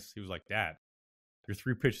 guys, he was like, Dad, you're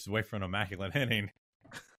 3 pitches away from an Immaculate Inning.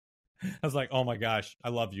 I was like, oh my gosh, I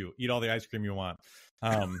love you. Eat all the ice cream you want.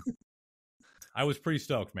 I was pretty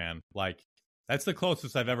stoked, man. Like, that's the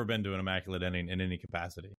closest I've ever been to an Immaculate Inning in any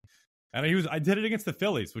capacity. And I did it against the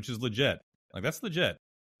Phillies, which is legit. Like, that's legit.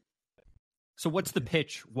 So what's the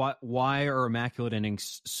pitch? Why are Immaculate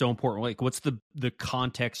Innings so important? Like, what's the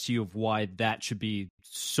context to you of why that should be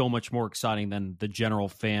so much more exciting than the general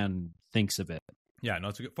fan thinks of it? Yeah, no,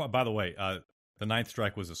 it's a good. By the way, the 9th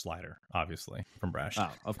strike was a slider, obviously, from Brash.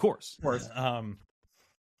 Oh, of course.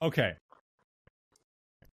 Okay.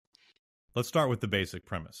 Let's start with the basic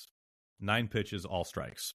premise. 9 pitches, all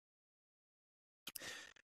strikes.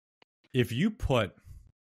 If you put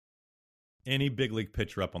any big league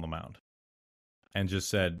pitcher up on the mound and just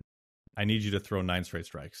said, I need you to throw 9 straight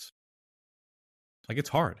strikes, like, it's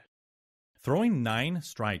hard. Throwing 9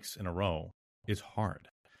 strikes in a row is hard.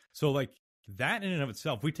 So, like, that in and of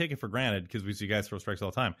itself, we take it for granted because we see guys throw strikes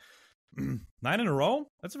all the time. 9 in a row,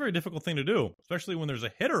 that's a very difficult thing to do, especially when there's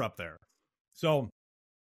a hitter up there. So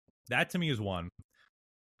that to me is one.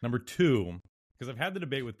 Number 2, because I've had the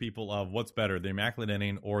debate with people of what's better, the Immaculate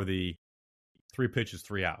Inning or the 3 pitches,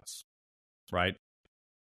 3 outs, right?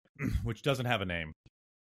 Which doesn't have a name.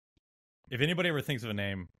 If anybody ever thinks of a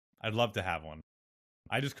name, I'd love to have one.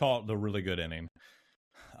 I just call it the really good inning.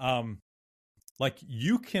 Like,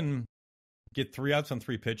 you can get 3 outs on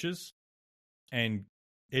 3 pitches and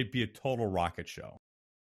it'd be a total rocket show.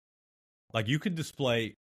 Like, you could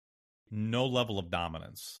display no level of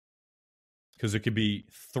dominance because it could be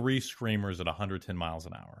 3 screamers at 110 miles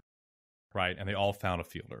an hour, right? And they all found a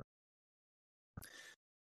fielder.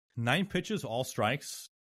 9 pitches, all strikes,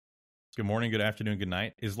 good morning, good afternoon, good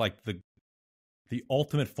night, is like the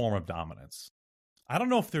ultimate form of dominance. I don't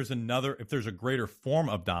know if there's a greater form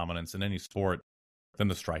of dominance in any sport than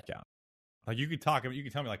the strikeout. Like, you could tell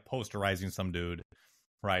me like posterizing some dude,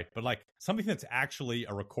 right? But like something that's actually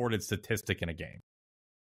a recorded statistic in a game.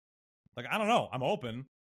 Like, I don't know, I'm open.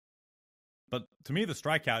 But to me, the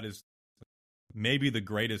strikeout is maybe the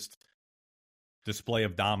greatest display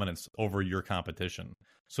of dominance over your competition.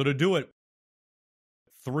 So to do it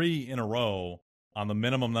 3 in a row on the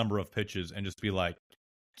minimum number of pitches and just be like,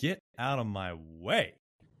 get out of my way,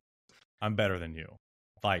 I'm better than you.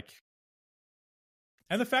 Like,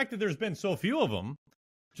 and the fact that there's been so few of them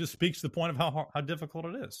just speaks to the point of how difficult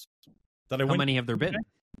it is. How many have there been?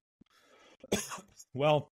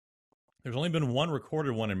 Well, there's only been 1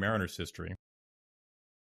 recorded one in Mariners history.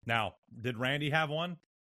 Now, did Randy have one?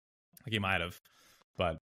 Like, he might have,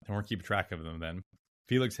 but they weren't keeping track of them then.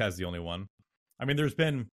 Felix has the only one. I mean, there's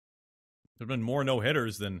been more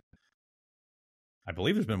no-hitters than, I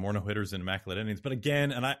believe there's been more no-hitters than Immaculate Innings. But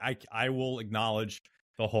again, and I will acknowledge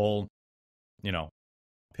the whole,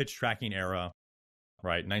 pitch tracking era,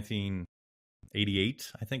 right?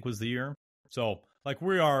 1988, I think, was the year. So, like,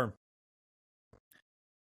 we are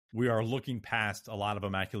looking past a lot of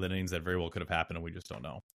Immaculate Innings that very well could have happened, and we just don't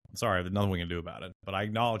know. Sorry, there's nothing we can do about it. But I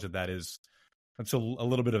acknowledge that's a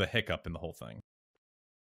little bit of a hiccup in the whole thing.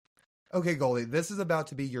 Okay, Goldie, this is about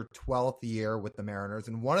to be your 12th year with the Mariners,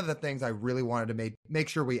 and one of the things I really wanted to make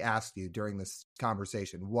sure we asked you during this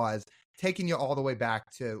conversation was taking you all the way back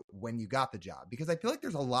to when you got the job, because I feel like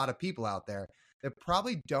there's a lot of people out there that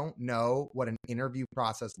probably don't know what an interview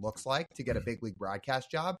process looks like to get a big league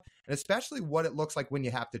broadcast job, and especially what it looks like when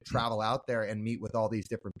you have to travel out there and meet with all these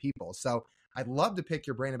different people. So I'd love to pick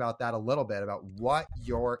your brain about that a little bit, about what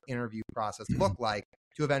your interview process looked like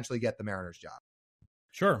to eventually get the Mariners job.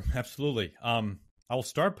 Sure, absolutely. I will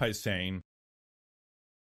start by saying,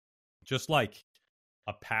 just like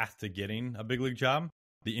a path to getting a big league job,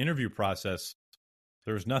 the interview process,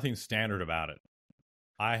 there's nothing standard about it.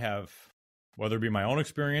 I have, whether it be my own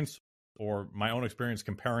experience or my own experience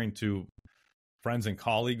comparing to friends and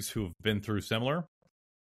colleagues who've been through similar,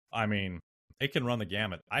 I mean, it can run the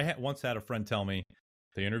gamut. I once had a friend tell me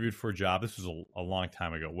they interviewed for a job. This was a long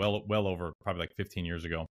time ago, well over probably like 15 years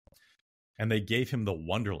ago. And they gave him the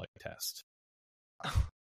Wonderlic test.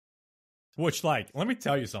 Which, like, let me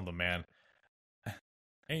tell you something, man.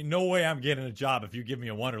 Ain't no way I'm getting a job if you give me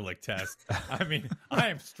a Wonderlic test. I mean, I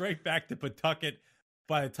am straight back to Pawtucket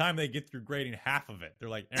by the time they get through grading half of it. They're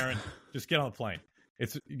like, Aaron, just get on the plane.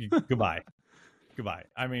 Goodbye. Goodbye.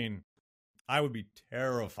 I mean, I would be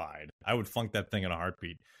terrified. I would flunk that thing in a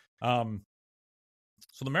heartbeat.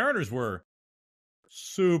 So the Mariners were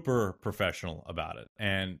super professional about it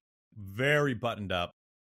and very buttoned up,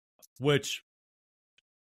 which,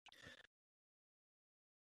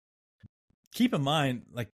 keep in mind,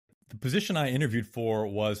 like, the position I interviewed for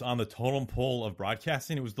was on the totem pole of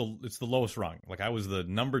broadcasting. It's the lowest rung. Like, I was the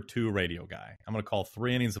number 2 radio guy. I'm going to call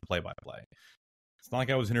 3 innings of play-by-play. It's not like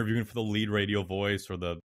I was interviewing for the lead radio voice or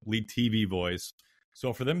the lead TV voice.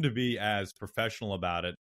 So for them to be as professional about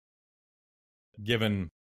it, given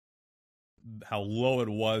how low it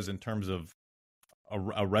was in terms of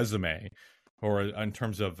a resume, or in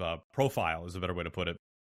terms of profile is a better way to put it,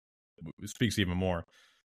 speaks even more.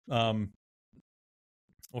 Well,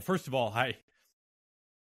 first of all, I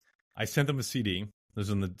sent them a CD. This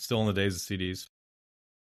is still in the days of CDs.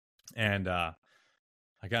 And I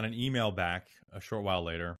got an email back a short while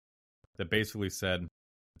later that basically said, in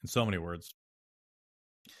so many words,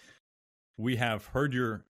 we have heard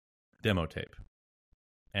your demo tape,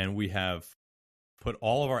 and we have put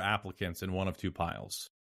all of our applicants in one of 2 piles.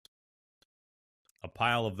 A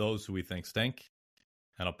pile of those who we think stink,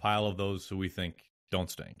 and a pile of those who we think don't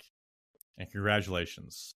stink. And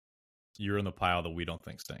congratulations, you're in the pile that we don't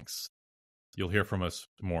think stinks. You'll hear from us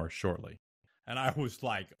more shortly. And I was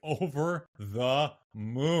like, over the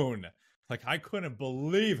moon. Like, I couldn't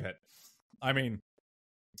believe it. I mean,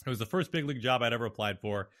 it was the first big league job I'd ever applied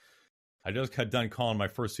for. I just got done calling my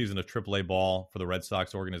first season of AAA ball for the Red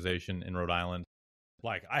Sox organization in Rhode Island.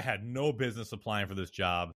 Like, I had no business applying for this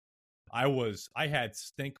job. I had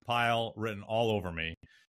stink pile written all over me.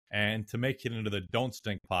 And to make it into the don't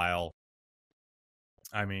stink pile,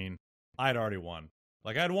 I mean, I'd already won.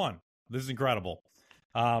 Like, I'd won. This is incredible.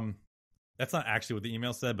 That's not actually what the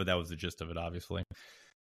email said, but that was the gist of it, obviously.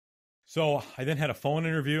 So I then had a phone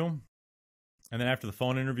interview. And then after the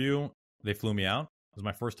phone interview, they flew me out. It was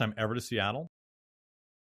my first time ever to Seattle.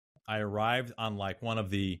 I arrived on like one of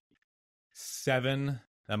the 7,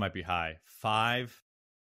 that might be high, 5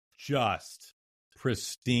 just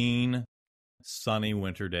pristine sunny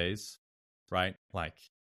winter days, right? Like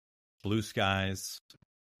blue skies,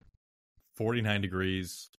 49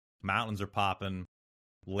 degrees, mountains are popping,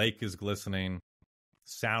 lake is glistening,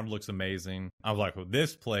 sound looks amazing. I was like, well,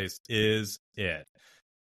 this place is it.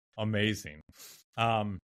 Amazing.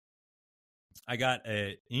 I got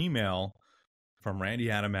an email from Randy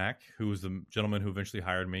Adamak, who was the gentleman who eventually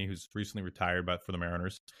hired me, who's recently retired for the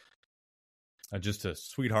Mariners. Just a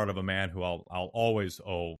sweetheart of a man who I'll always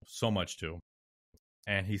owe so much to.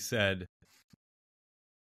 And he said,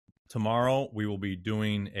 tomorrow we will be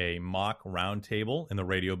doing a mock roundtable in the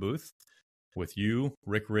radio booth with you,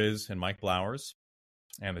 Rick Riz, and Mike Blowers.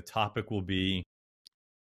 And the topic will be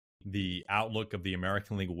the outlook of the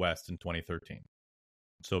American League West in 2013.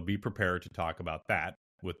 So be prepared to talk about that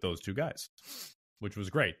with those 2 guys, which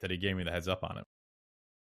was great that he gave me the heads up on it.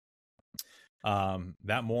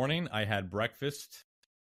 That morning, I had breakfast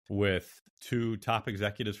with 2 top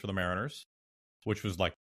executives for the Mariners, which was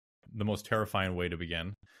like the most terrifying way to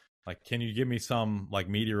begin. Like, can you give me some like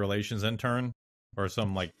media relations intern or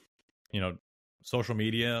some like, social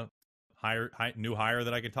media new hire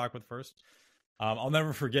that I could talk with first? I'll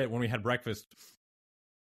never forget when we had breakfast,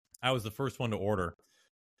 I was the first one to order,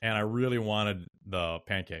 and I really wanted the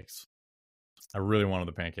pancakes.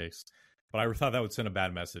 But I thought that would send a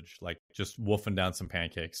bad message, like just wolfing down some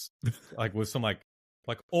pancakes, like with some like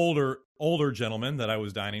older gentlemen that I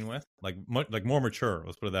was dining with, like more mature.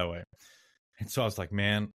 Let's put it that way. And so I was like,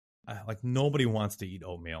 man, like nobody wants to eat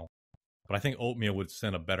oatmeal, but I think oatmeal would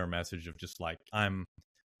send a better message of just like I'm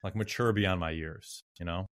like mature beyond my years, So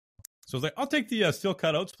I was like, I'll take the steel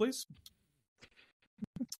cut oats, please.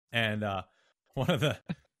 And one of the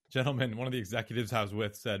executives I was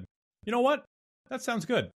with said, you know what? That sounds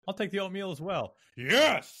good. I'll take the oatmeal as well.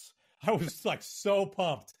 Yes! I was like so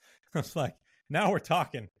pumped. I was like, now we're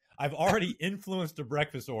talking. I've already influenced a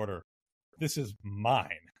breakfast order. This is mine.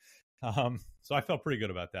 So I felt pretty good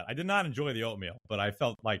about that. I did not enjoy the oatmeal, but I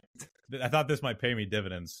felt like I thought this might pay me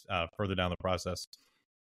dividends further down the process.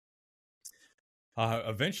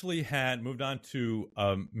 Eventually had moved on to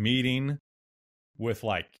a meeting with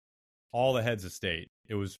like all the heads of state.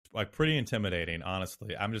 It was like pretty intimidating,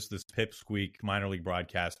 honestly. I'm just this pipsqueak minor league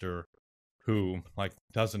broadcaster who like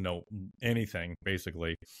doesn't know anything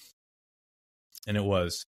basically. And it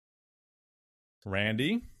was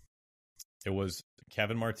Randy. It was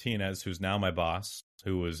Kevin Martinez, who's now my boss,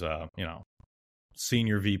 who was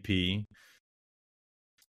senior VP.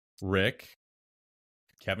 Rick,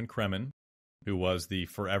 Kevin Kremen, who was the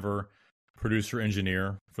forever producer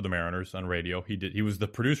engineer for the Mariners on radio. He was the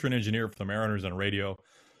producer and engineer for the Mariners on radio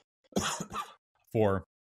for,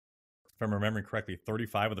 if I'm remembering correctly,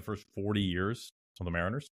 35 of the first 40 years of the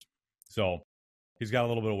Mariners. So he's got a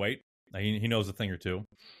little bit of weight. He knows a thing or two.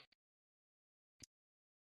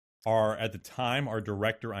 At the time, our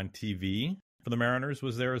director on TV for the Mariners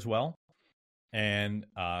was there as well. And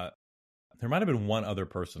there might have been one other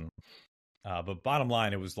person. But bottom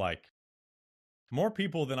line, it was like more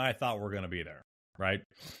people than I thought were going to be there, right?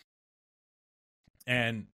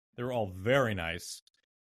 And they were all very nice,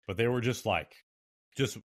 but they were just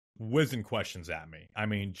whizzing questions at me. I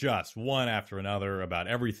mean, just one after another about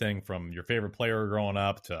everything from your favorite player growing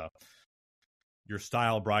up to your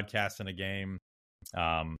style of broadcasting a game.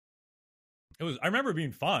 I remember it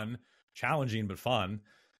being fun, challenging, but fun.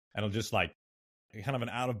 And it was just like kind of an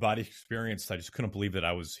out-of-body experience. I just couldn't believe that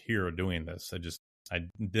I was here doing this. I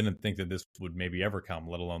didn't think that this would maybe ever come,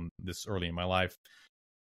 let alone this early in my life.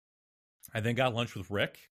 I then got lunch with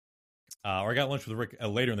Rick. Or I got lunch with Rick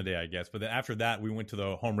later in the day, I guess. But then after that, we went to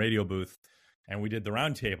the home radio booth, and we did the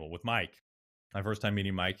round table with Mike. My first time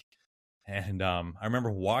meeting Mike. And I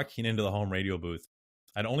remember walking into the home radio booth.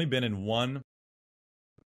 I'd only been in one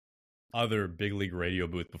other big league radio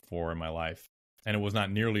booth before in my life. And it was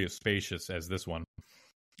not nearly as spacious as this one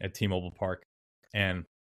at T-Mobile Park. And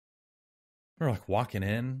we were like walking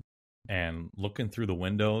in and looking through the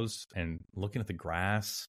windows and looking at the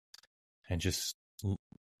grass and just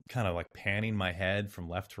kind of like panning my head from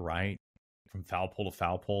left to right, from foul pole to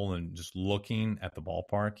foul pole, and just looking at the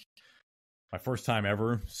ballpark. My first time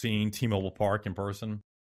ever seeing T-Mobile Park in person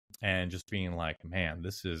and just being like, man,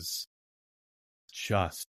 this is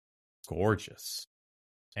just gorgeous.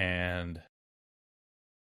 And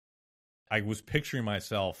I was picturing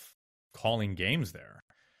myself calling games there.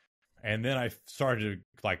 And then I started to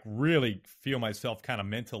like really feel myself kind of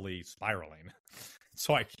mentally spiraling.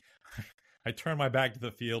 So I turned my back to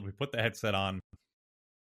the field. We put the headset on.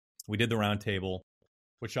 We did the round table,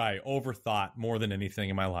 which I overthought more than anything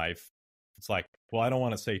in my life. It's like, well, I don't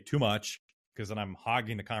want to say too much because then I'm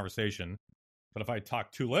hogging the conversation. But if I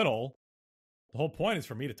talk too little, the whole point is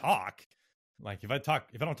for me to talk. Like if I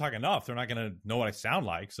don't talk enough, they're not going to know what I sound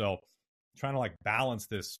like. So trying to like balance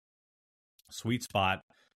this sweet spot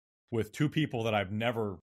with two people that I've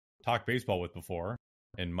never talked baseball with before,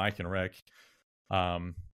 and Mike and Rick.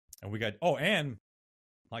 And we got, and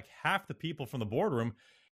like half the people from the boardroom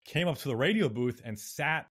came up to the radio booth and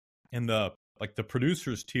sat in the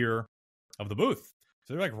producer's tier of the booth.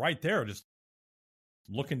 So they're like right there, just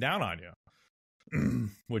looking down on you,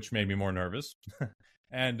 which made me more nervous.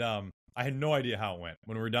 And I had no idea how it went.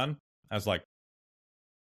 When we were done, I was like,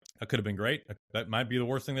 that could have been great. That might be the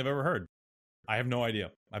worst thing they've ever heard. I have no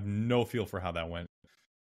idea. I have no feel for how that went.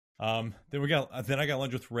 Then I got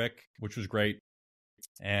lunch with Rick, which was great.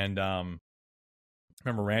 And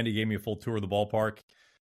remember Randy gave me a full tour of the ballpark.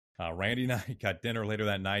 Randy and I got dinner later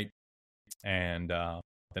that night. And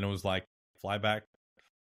then it was like fly back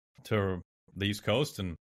to the East Coast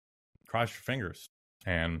and cross your fingers.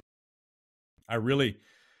 And I really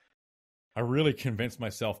convinced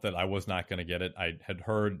myself that I was not going to get it. I had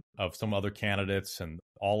heard of some other candidates, and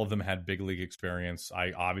all of them had big league experience.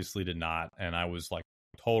 I obviously did not, and I was like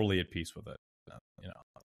totally at peace with it.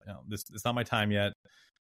 This it's not my time yet.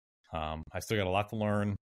 I still got a lot to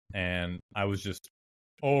learn, and I was just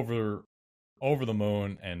over the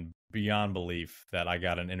moon and beyond belief that I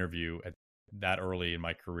got an interview at that early in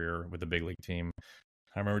my career with the big league team.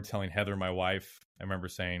 I remember telling Heather, my wife, I remember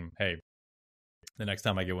saying, hey, the next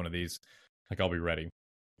time I get one of these, like, I'll be ready.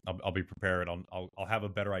 I'll be prepared. I'll have a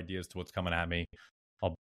better idea as to what's coming at me.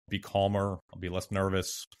 I'll be calmer. I'll be less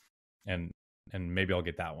nervous, and maybe I'll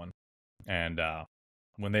get that one. And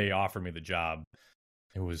when they offered me the job,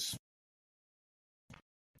 it was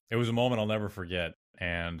a moment I'll never forget.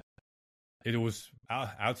 And it was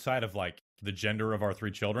outside of like the gender of our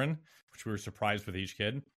three children, which we were surprised with each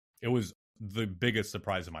kid. It was the biggest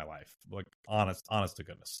surprise of my life. Like honest to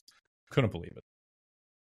goodness, couldn't believe it.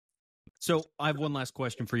 So I have one last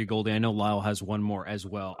question for you, Goldie. I know Lyle has one more as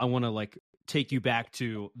well. I want to take you back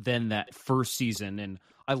to then that first season. And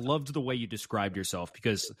I loved the way you described yourself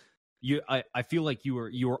because I feel like you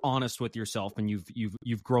were honest with yourself, and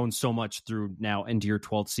you've grown so much through now into your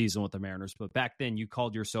 12th season with the Mariners. But back then, you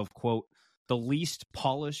called yourself, quote, the least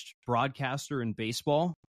polished broadcaster in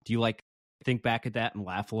baseball. Do you think back at that and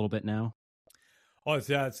laugh a little bit now? Oh, it's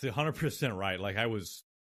 100% right. Like I just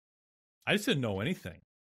didn't know anything.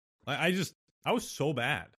 I was so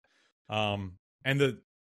bad. And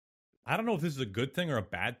I don't know if this is a good thing or a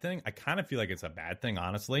bad thing. I kind of feel like it's a bad thing,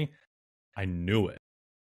 honestly. I knew it.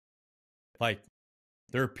 Like,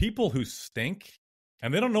 there are people who stink,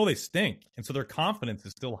 and they don't know they stink, and so their confidence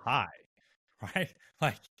is still high, right?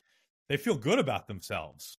 Like, they feel good about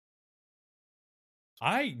themselves.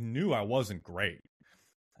 I knew I wasn't great,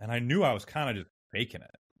 and I knew I was kind of just faking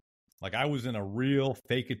it. Like, I was in a real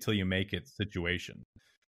fake-it-till-you-make-it situation,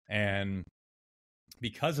 and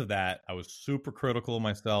because of that, I was super critical of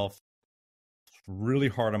myself, really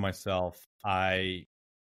hard on myself. I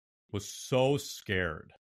was so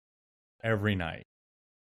scared every night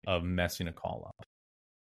of messing a call up.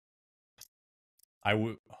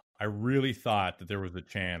 I really thought that there was a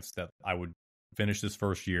chance that I would finish this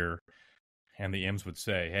first year and the M's would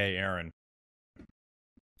say, hey, Aaron,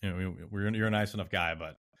 you're a nice enough guy,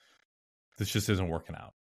 but this just isn't working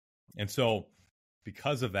out. And so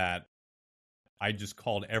because of that, I just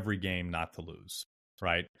called every game not to lose,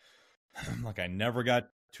 right? Like I never got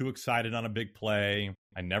too excited on a big play.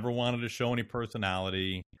 I never wanted to show any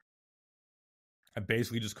personality. I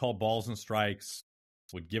basically just called balls and strikes,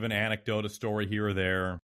 would give an anecdote, a story here or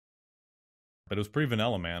there. But it was pretty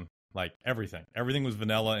vanilla, man. Like everything. Everything was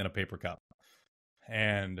vanilla in a paper cup.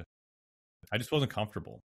 And I just wasn't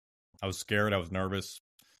comfortable. I was scared. I was nervous.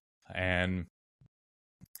 And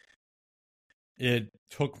it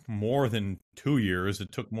took more than 2 years.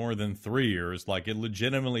 It took more than 3 years. Like it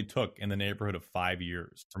legitimately took in the neighborhood of 5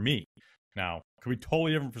 years for me. Now, it could be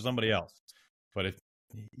totally different for somebody else. But it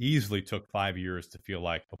easily took 5 years to feel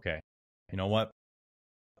like, okay, you know what?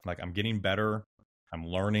 Like I'm getting better. I'm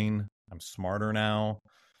learning. I'm smarter now.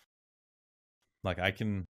 Like I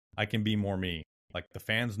can be more me. Like the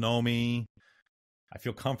fans know me. I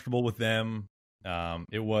feel comfortable with them.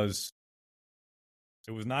 It was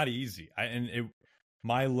not easy.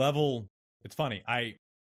 My level, it's funny. I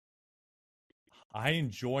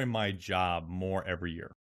enjoy my job more every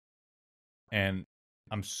year. And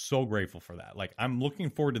I'm so grateful for that. Like I'm looking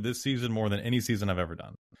forward to this season more than any season I've ever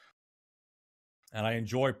done. And I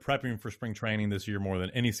enjoy prepping for spring training this year more than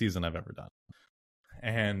any season I've ever done.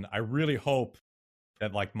 And I really hope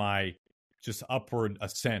that like my just upward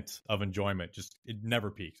ascent of enjoyment, it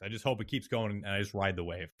never peaks. I just hope it keeps going and I just ride the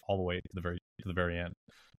wave all the way to the very end.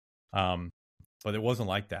 But it wasn't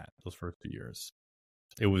like that those first 2 years.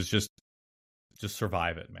 It was just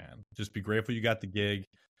survive it, man. Just be grateful you got the gig,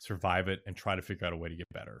 survive it, and try to figure out a way to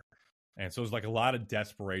get better. And so it was like a lot of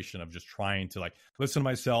desperation of just trying to like listen to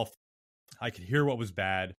myself. I could hear what was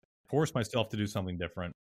bad, force myself to do something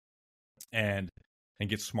different, and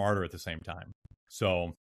get smarter at the same time.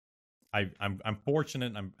 So I'm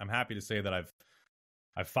fortunate. I'm happy to say that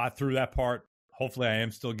I've fought through that part. Hopefully, I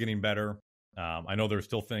am still getting better. I know there's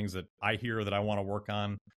still things that I hear that I want to work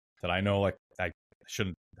on. That I know like I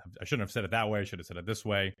shouldn't have said it that way. I should have said it this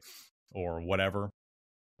way, or whatever.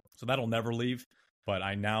 So that'll never leave. But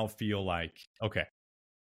I now feel like okay,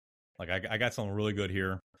 like I got something really good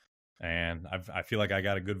here. And I feel like I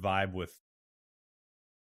got a good vibe with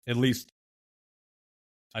at least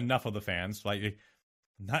enough of the fans. Like,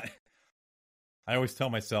 I always tell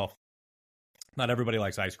myself, not everybody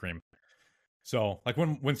likes ice cream. So, like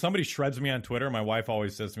when somebody shreds me on Twitter, my wife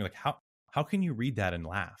always says to me, like, how can you read that and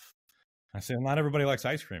laugh? I say, not everybody likes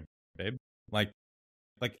ice cream, babe. Like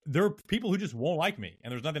there are people who just won't like me,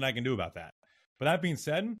 and there's nothing I can do about that. But that being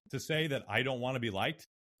said, to say that I don't want to be liked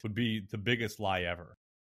would be the biggest lie ever.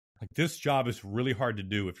 Like this job is really hard to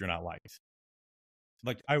do if you're not liked.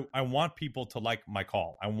 Like I want people to like my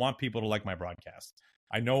call. I want people to like my broadcast.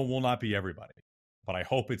 I know it will not be everybody, but I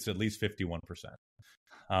hope it's at least 51%.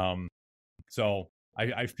 So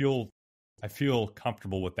I feel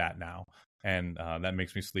comfortable with that now, and that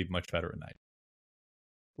makes me sleep much better at night.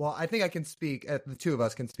 Well, I think I can speak, the two of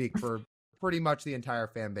us can speak for pretty much the entire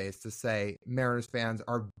fan base to say Mariners fans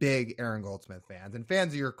are big Aaron Goldsmith fans and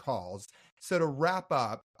fans of your calls. So to wrap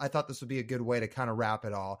up, I thought this would be a good way to kind of wrap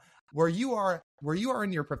it all. Where you are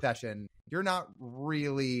in your profession, you're not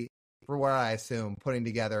really, for what I assume, putting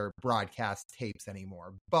together broadcast tapes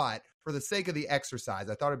anymore. But for the sake of the exercise,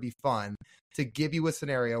 I thought it'd be fun to give you a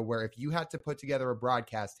scenario where if you had to put together a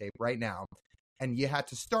broadcast tape right now and you had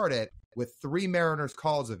to start it with 3 Mariners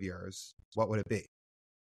calls of yours, what would it be?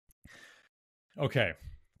 Okay.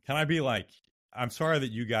 Can I be like I'm sorry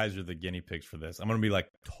that you guys are the guinea pigs for this. I'm going to be like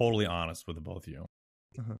totally honest with the both of you.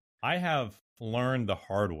 Uh-huh. I have learned the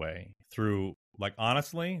hard way through, like,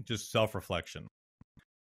 honestly, just self-reflection.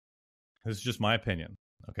 This is just my opinion,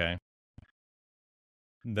 okay?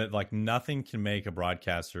 That, like, nothing can make a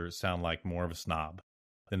broadcaster sound like more of a snob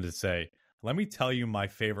than to say, let me tell you my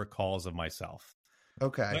favorite calls of myself.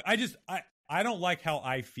 Okay. Like, I don't like how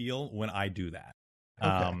I feel when I do that.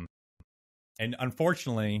 Okay. And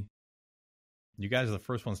unfortunately, you guys are the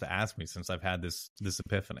first ones to ask me since I've had this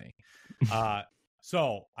epiphany.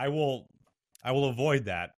 So I will avoid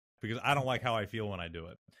that because I don't like how I feel when I do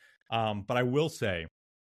it. But I will say,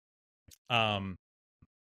 I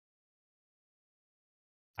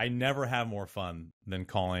never have more fun than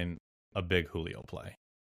calling a big Julio play.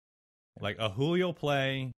 Like, a Julio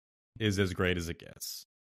play is as great as it gets,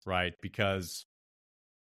 right? Because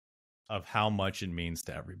of how much it means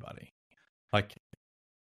to everybody. Like,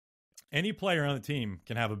 any player on the team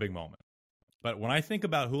can have a big moment. But when I think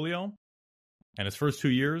about Julio and his first 2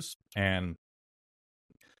 years and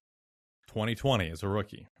 2020 as a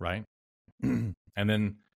rookie, right? And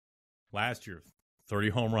then last year, 30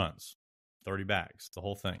 home runs, 30 bags, the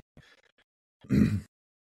whole thing.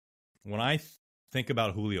 When I think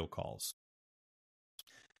about Julio calls,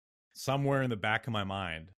 somewhere in the back of my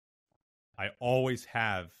mind, I always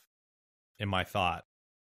have in my thought,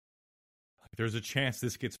 there's a chance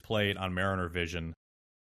this gets played on Mariner Vision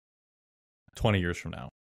 20 years from now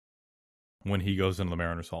when he goes into the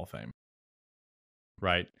Mariners Hall of Fame.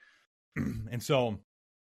 Right? And so,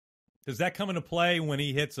 does that come into play when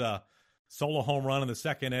he hits a solo home run in the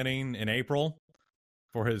second inning in April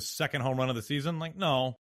for his second home run of the season? Like,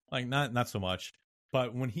 no. Like, not so much.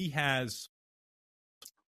 But when he has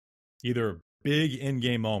either big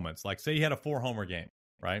in-game moments, like say he had a 4-homer game,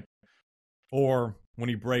 right? Or when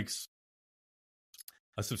he breaks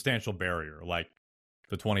a substantial barrier, like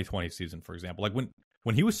the 2020 season, for example. Like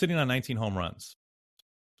when he was sitting on 19 home runs,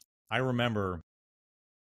 I remember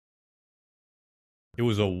it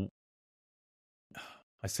was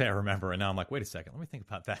I say I remember, and now I'm like, wait a second, let me think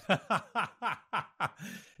about that.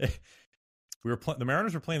 The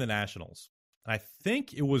Mariners were playing the Nationals, and I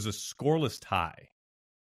think it was a scoreless tie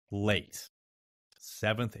late,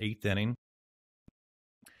 7th, 8th inning,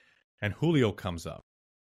 and Julio comes up,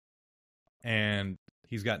 and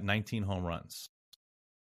he's got 19 home runs.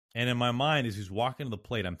 And in my mind, as he's walking to the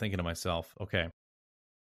plate, I'm thinking to myself, okay,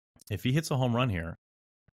 if he hits a home run here,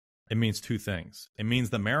 it means two things. It means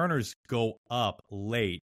the Mariners go up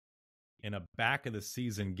late in a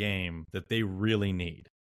back-of-the-season game that they really need,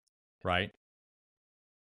 right?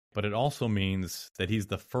 But it also means that he's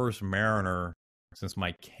the first Mariner since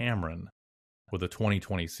Mike Cameron with a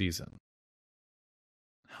 2020 season.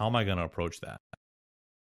 How am I going to approach that?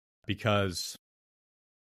 Because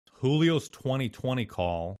Julio's 2020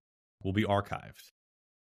 call will be archived.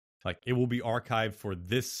 Like, it will be archived for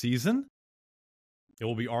this season. It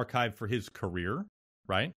will be archived for his career,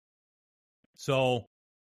 right? So,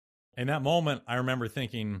 in that moment, I remember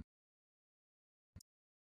thinking,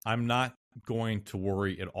 I'm not going to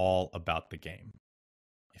worry at all about the game.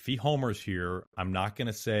 If he homers here, I'm not going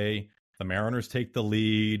to say the Mariners take the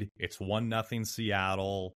lead. It's 1-0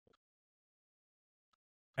 Seattle.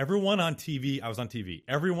 Everyone on TV, I was on TV.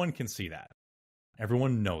 Everyone can see that.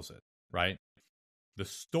 Everyone knows it, right? The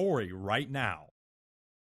story right now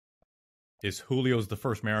is Julio's the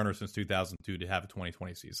first Mariner since 2002 to have a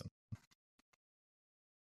 2020 season.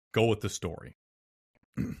 Go with the story.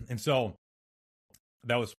 And so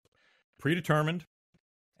that was predetermined,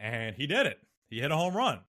 and he did it. He hit a home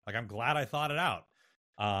run. Like, I'm glad I thought it out.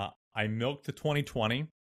 I milked the 2020,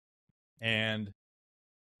 and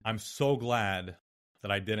I'm so glad that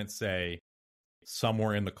I didn't say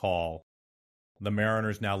somewhere in the call, the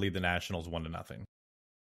Mariners now lead the Nationals 1-0.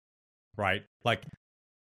 Right? Like,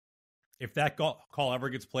 if that call ever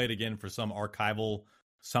gets played again for some archival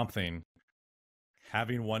something,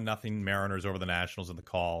 having 1-0 Mariners over the Nationals in the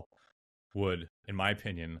call would, in my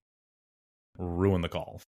opinion, ruin the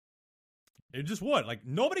call. It just would. Like,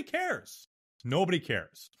 nobody cares. Nobody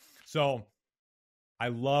cares. So I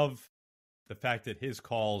love the fact that his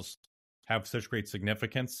calls have such great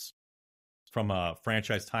significance from a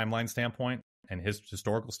franchise timeline standpoint and his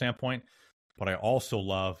historical standpoint. But I also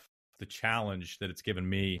love the challenge that it's given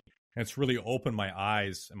me. And it's really opened my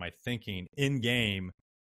eyes and my thinking in game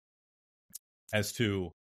as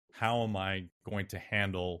to how am I going to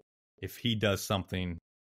handle if he does something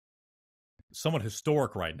somewhat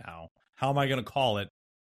historic right now. How am I going to call it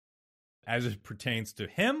as it pertains to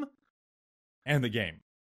him and the game?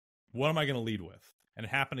 What am I going to lead with? And it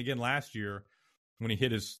happened again last year when he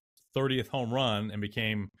hit his 30th home run and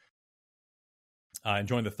became and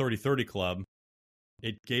joined the 30-30 club,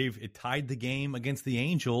 it tied the game against the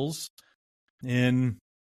Angels in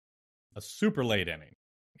a super late inning,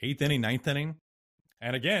 8th inning, 9th inning.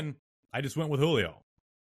 And again, I just went with Julio.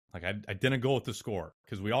 Like I didn't go with the score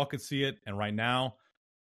because we all could see it. And right now,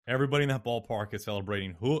 everybody in that ballpark is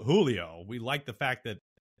celebrating Julio. We like the fact that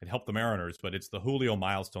it helped the Mariners, but it's the Julio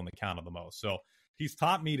milestone that counted the most. So he's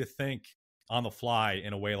taught me to think on the fly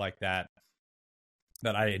in a way like that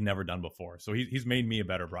I had never done before. So he's made me a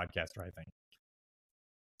better broadcaster, I think.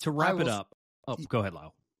 To wrap it up. Oh, go ahead,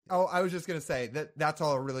 Lyle. Oh, I was just going to say that's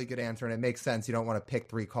all a really good answer, and it makes sense. You don't want to pick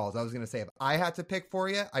 3 calls. I was going to say, if I had to pick for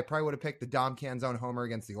you, I probably would have picked the Dom Canzone homer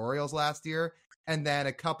against the Orioles last year, and then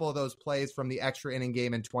a couple of those plays from the extra inning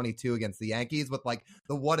game in 22 against the Yankees with like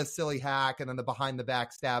the what a silly hack and then the behind the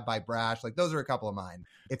back stab by Brash. Like those are a couple of mine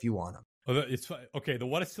if you want them. It's okay. The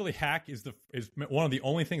what a silly hack is one of the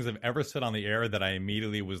only things I've ever said on the air that I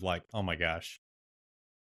immediately was like, oh my gosh,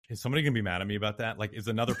 is somebody gonna be mad at me about that? Like, is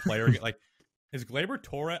another player like, is Gleyber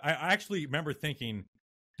Torres? I actually remember thinking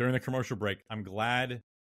during the commercial break, I'm glad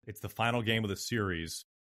it's the final game of the series,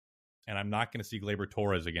 and I'm not going to see Gleyber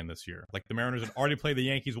Torres again this year. Like the Mariners had already played the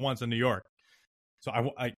Yankees once in New York, so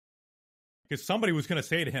I because somebody was going to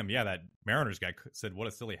say to him, yeah, that Mariners guy said, what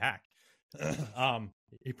a silly hack.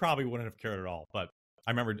 He probably wouldn't have cared at all, but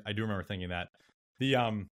I do remember thinking that. The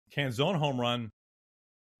Canzone home run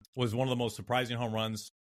was one of the most surprising home runs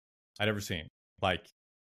I'd ever seen. Like,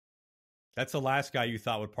 that's the last guy you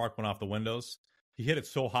thought would park one off the windows. He hit it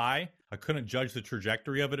so high, I couldn't judge the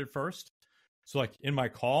trajectory of it at first. So, like, in my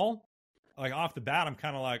call, like, off the bat, I'm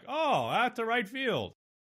kind of like, oh, that's a right field,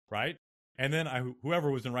 right? And then whoever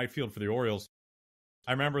was in right field for the Orioles,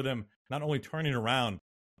 I remember them not only turning around,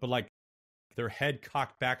 but, like, their head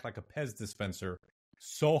cocked back like a Pez dispenser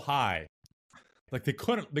so high. Like, they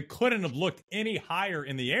couldn't have looked any higher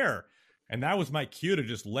in the air. And that was my cue to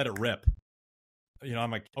just let it rip. You know,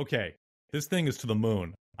 I'm like, okay, this thing is to the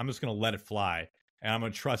moon. I'm just going to let it fly. And I'm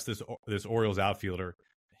going to trust this Orioles outfielder.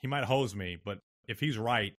 He might hose me, but if he's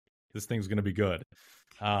right, this thing's going to be good.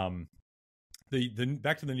 The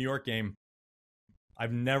back to the New York game,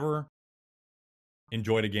 I've never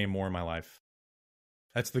enjoyed a game more in my life.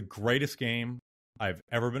 That's the greatest game I've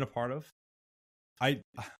ever been a part of. It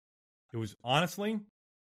was honestly,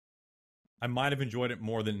 I might have enjoyed it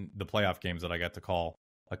more than the playoff games that I got to call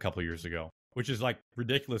a couple of years ago, which is like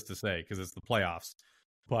ridiculous to say because it's the playoffs.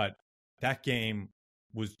 But that game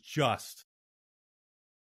was just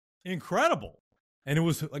incredible. And it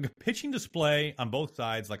was like a pitching display on both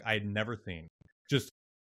sides like I had never seen. Just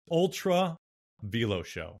ultra velo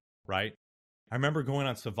show, right? I remember going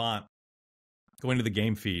on Savant, going to the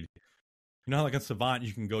game feed. You know how like on Savant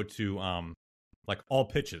you can go to like all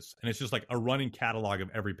pitches, and it's just like a running catalog of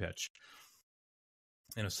every pitch.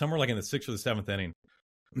 And it was somewhere like in the 6th or the 7th inning,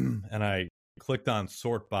 and I clicked on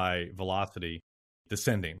sort by velocity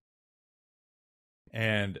descending.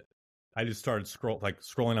 And I just started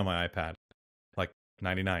scrolling on my iPad, like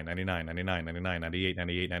 99, 99, 99, 99, 98,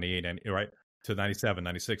 98, 98, right? To 97,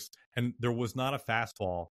 96. And there was not a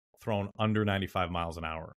fastball thrown under 95 miles an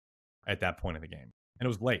hour at that point in the game. And it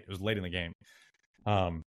was late. It was late in the game.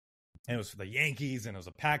 And it was for the Yankees, and it was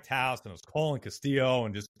a packed house, and it was Cole and Castillo,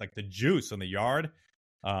 and just like the juice in the yard.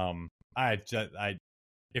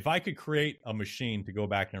 If I could create a machine to go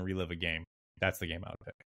back and relive a game, that's the game I would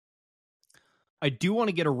pick. I do want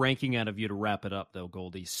to get a ranking out of you to wrap it up, though,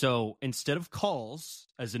 Goldie. So instead of calls,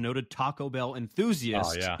 as a noted Taco Bell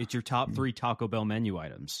enthusiast, it's your top 3 Taco Bell menu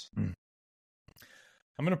items.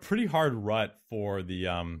 I'm in a pretty hard rut for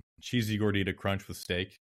the cheesy gordita crunch with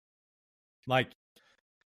steak. Like,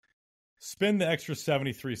 spend the extra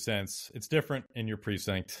 73 cents. It's different in your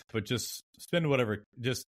precinct, but just spend whatever.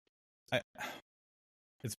 It's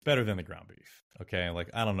better than the ground beef. Okay, like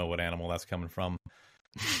I don't know what animal that's coming from.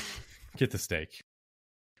 Get the steak.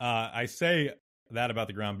 I say that about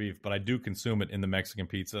the ground beef, but I do consume it in the Mexican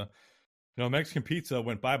pizza. You know, Mexican pizza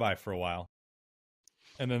went bye-bye for a while,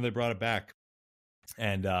 and then they brought it back.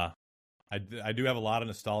 And I do have a lot of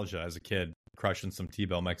nostalgia as a kid, crushing some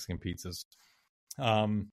T-Bell Mexican pizzas.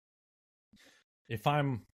 If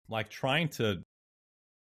I'm like trying to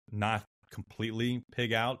not completely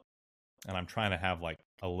pig out, and I'm trying to have like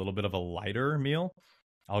a little bit of a lighter meal,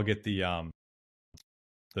 I'll get the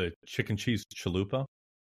chicken cheese chalupa.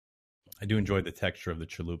 I do enjoy the texture of the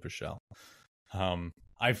chalupa shell.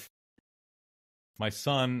 My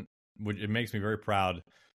son, it makes me very proud.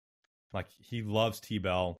 Like he loves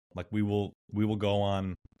T-Bell. Like we will go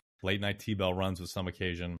on late night T-Bell runs with some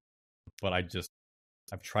occasion, but I've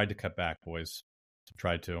tried to cut back, boys. I've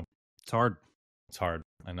tried to. It's hard. It's hard.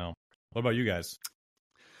 I know. What about you guys?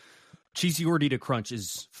 Cheesy Gordita Crunch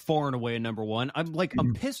is far and away a number one.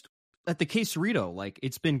 I'm pissed at the quesarito. Like,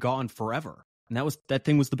 it's been gone forever. And that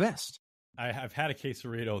thing was the best. I've had a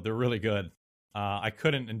quesarito. They're really good. I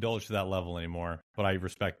couldn't indulge to that level anymore, but I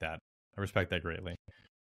respect that. I respect that greatly.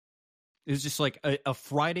 It was just like a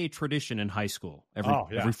Friday tradition in high school.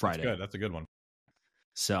 Every Friday. That's good. That's a good one.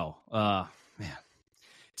 So, man,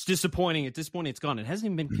 it's disappointing. At this point, it's gone. It hasn't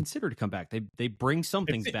even been considered to come back. They bring some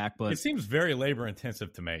things back, but it seems very labor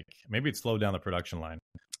intensive to make. Maybe it slowed down the production line.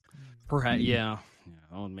 Perhaps, yeah,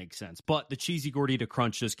 that would make sense. But the Cheesy Gordita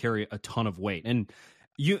Crunch does carry a ton of weight, and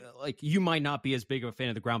you might not be as big of a fan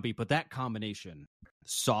of the ground beef, but that combination,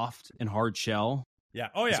 soft and hard shell,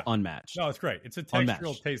 is unmatched. No, it's great. It's a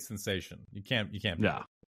textural taste sensation. You can't. Yeah,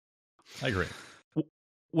 I agree.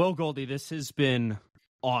 Well, Goldie, this has been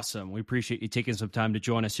awesome. We appreciate you taking some time to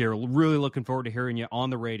join us here. Really looking forward to hearing you on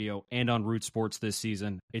the radio and on Root Sports this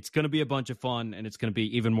season. It's going to be a bunch of fun, and it's going to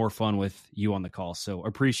be even more fun with you on the call. So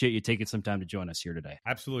appreciate you taking some time to join us here today.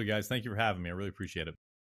 Absolutely, guys. Thank you for having me. I really appreciate it.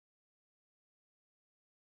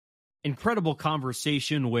 Incredible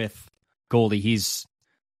conversation with Goldie. He's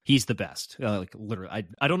the best. Literally,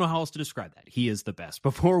 I don't know how else to describe that. He is the best.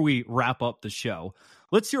 Before we wrap up the show,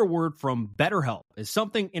 let's hear a word from BetterHelp. Is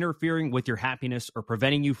something interfering with your happiness or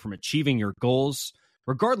preventing you from achieving your goals?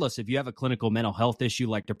 Regardless if you have a clinical mental health issue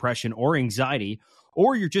like depression or anxiety,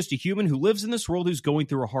 or you're just a human who lives in this world who's going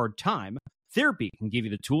through a hard time, therapy can give you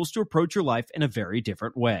the tools to approach your life in a very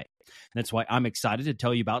different way. And that's why I'm excited to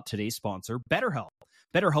tell you about today's sponsor, BetterHelp.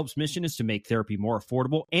 BetterHelp's mission is to make therapy more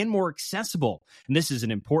affordable and more accessible. And this is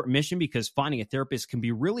an important mission because finding a therapist can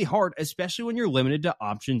be really hard, especially when you're limited to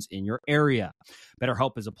options in your area.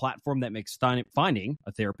 BetterHelp is a platform that makes finding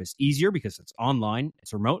a therapist easier because it's online,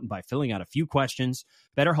 it's remote, and by filling out a few questions,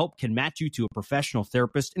 BetterHelp can match you to a professional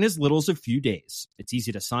therapist in as little as a few days. It's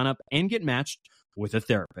easy to sign up and get matched with a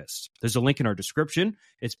therapist. There's a link in our description.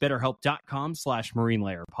 It's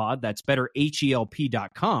betterhelp.com/marinelayerpod. That's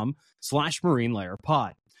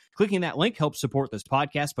betterhelp.com/marinelayerpod. Clicking that link helps support this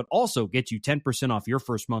podcast, but also gets you 10% off your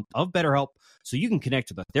first month of BetterHelp so you can connect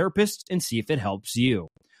with a therapist and see if it helps you.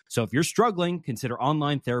 So if you're struggling, consider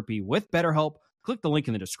online therapy with BetterHelp. Click the link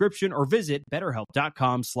in the description or visit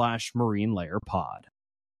betterhelp.com/marinelayerpod.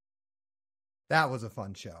 That was a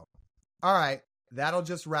fun show. All right. That'll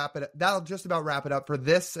just about wrap it up for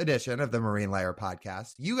this edition of the Marine Layer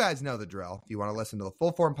Podcast. You guys know the drill. If you want to listen to the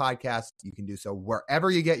full form podcast, you can do so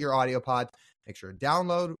wherever you get your audio pods. Make sure to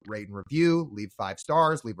download, rate and review, leave 5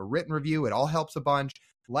 stars, leave a written review. It all helps a bunch.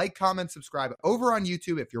 Like, comment, subscribe over on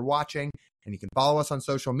YouTube if you're watching, and you can follow us on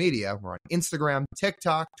social media. We're on Instagram,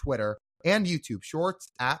 TikTok, Twitter, and YouTube Shorts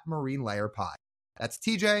at Marine Layer Pod. That's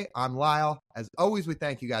TJ. I'm Lyle. As always, we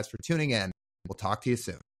thank you guys for tuning in. We'll talk to you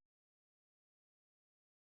soon.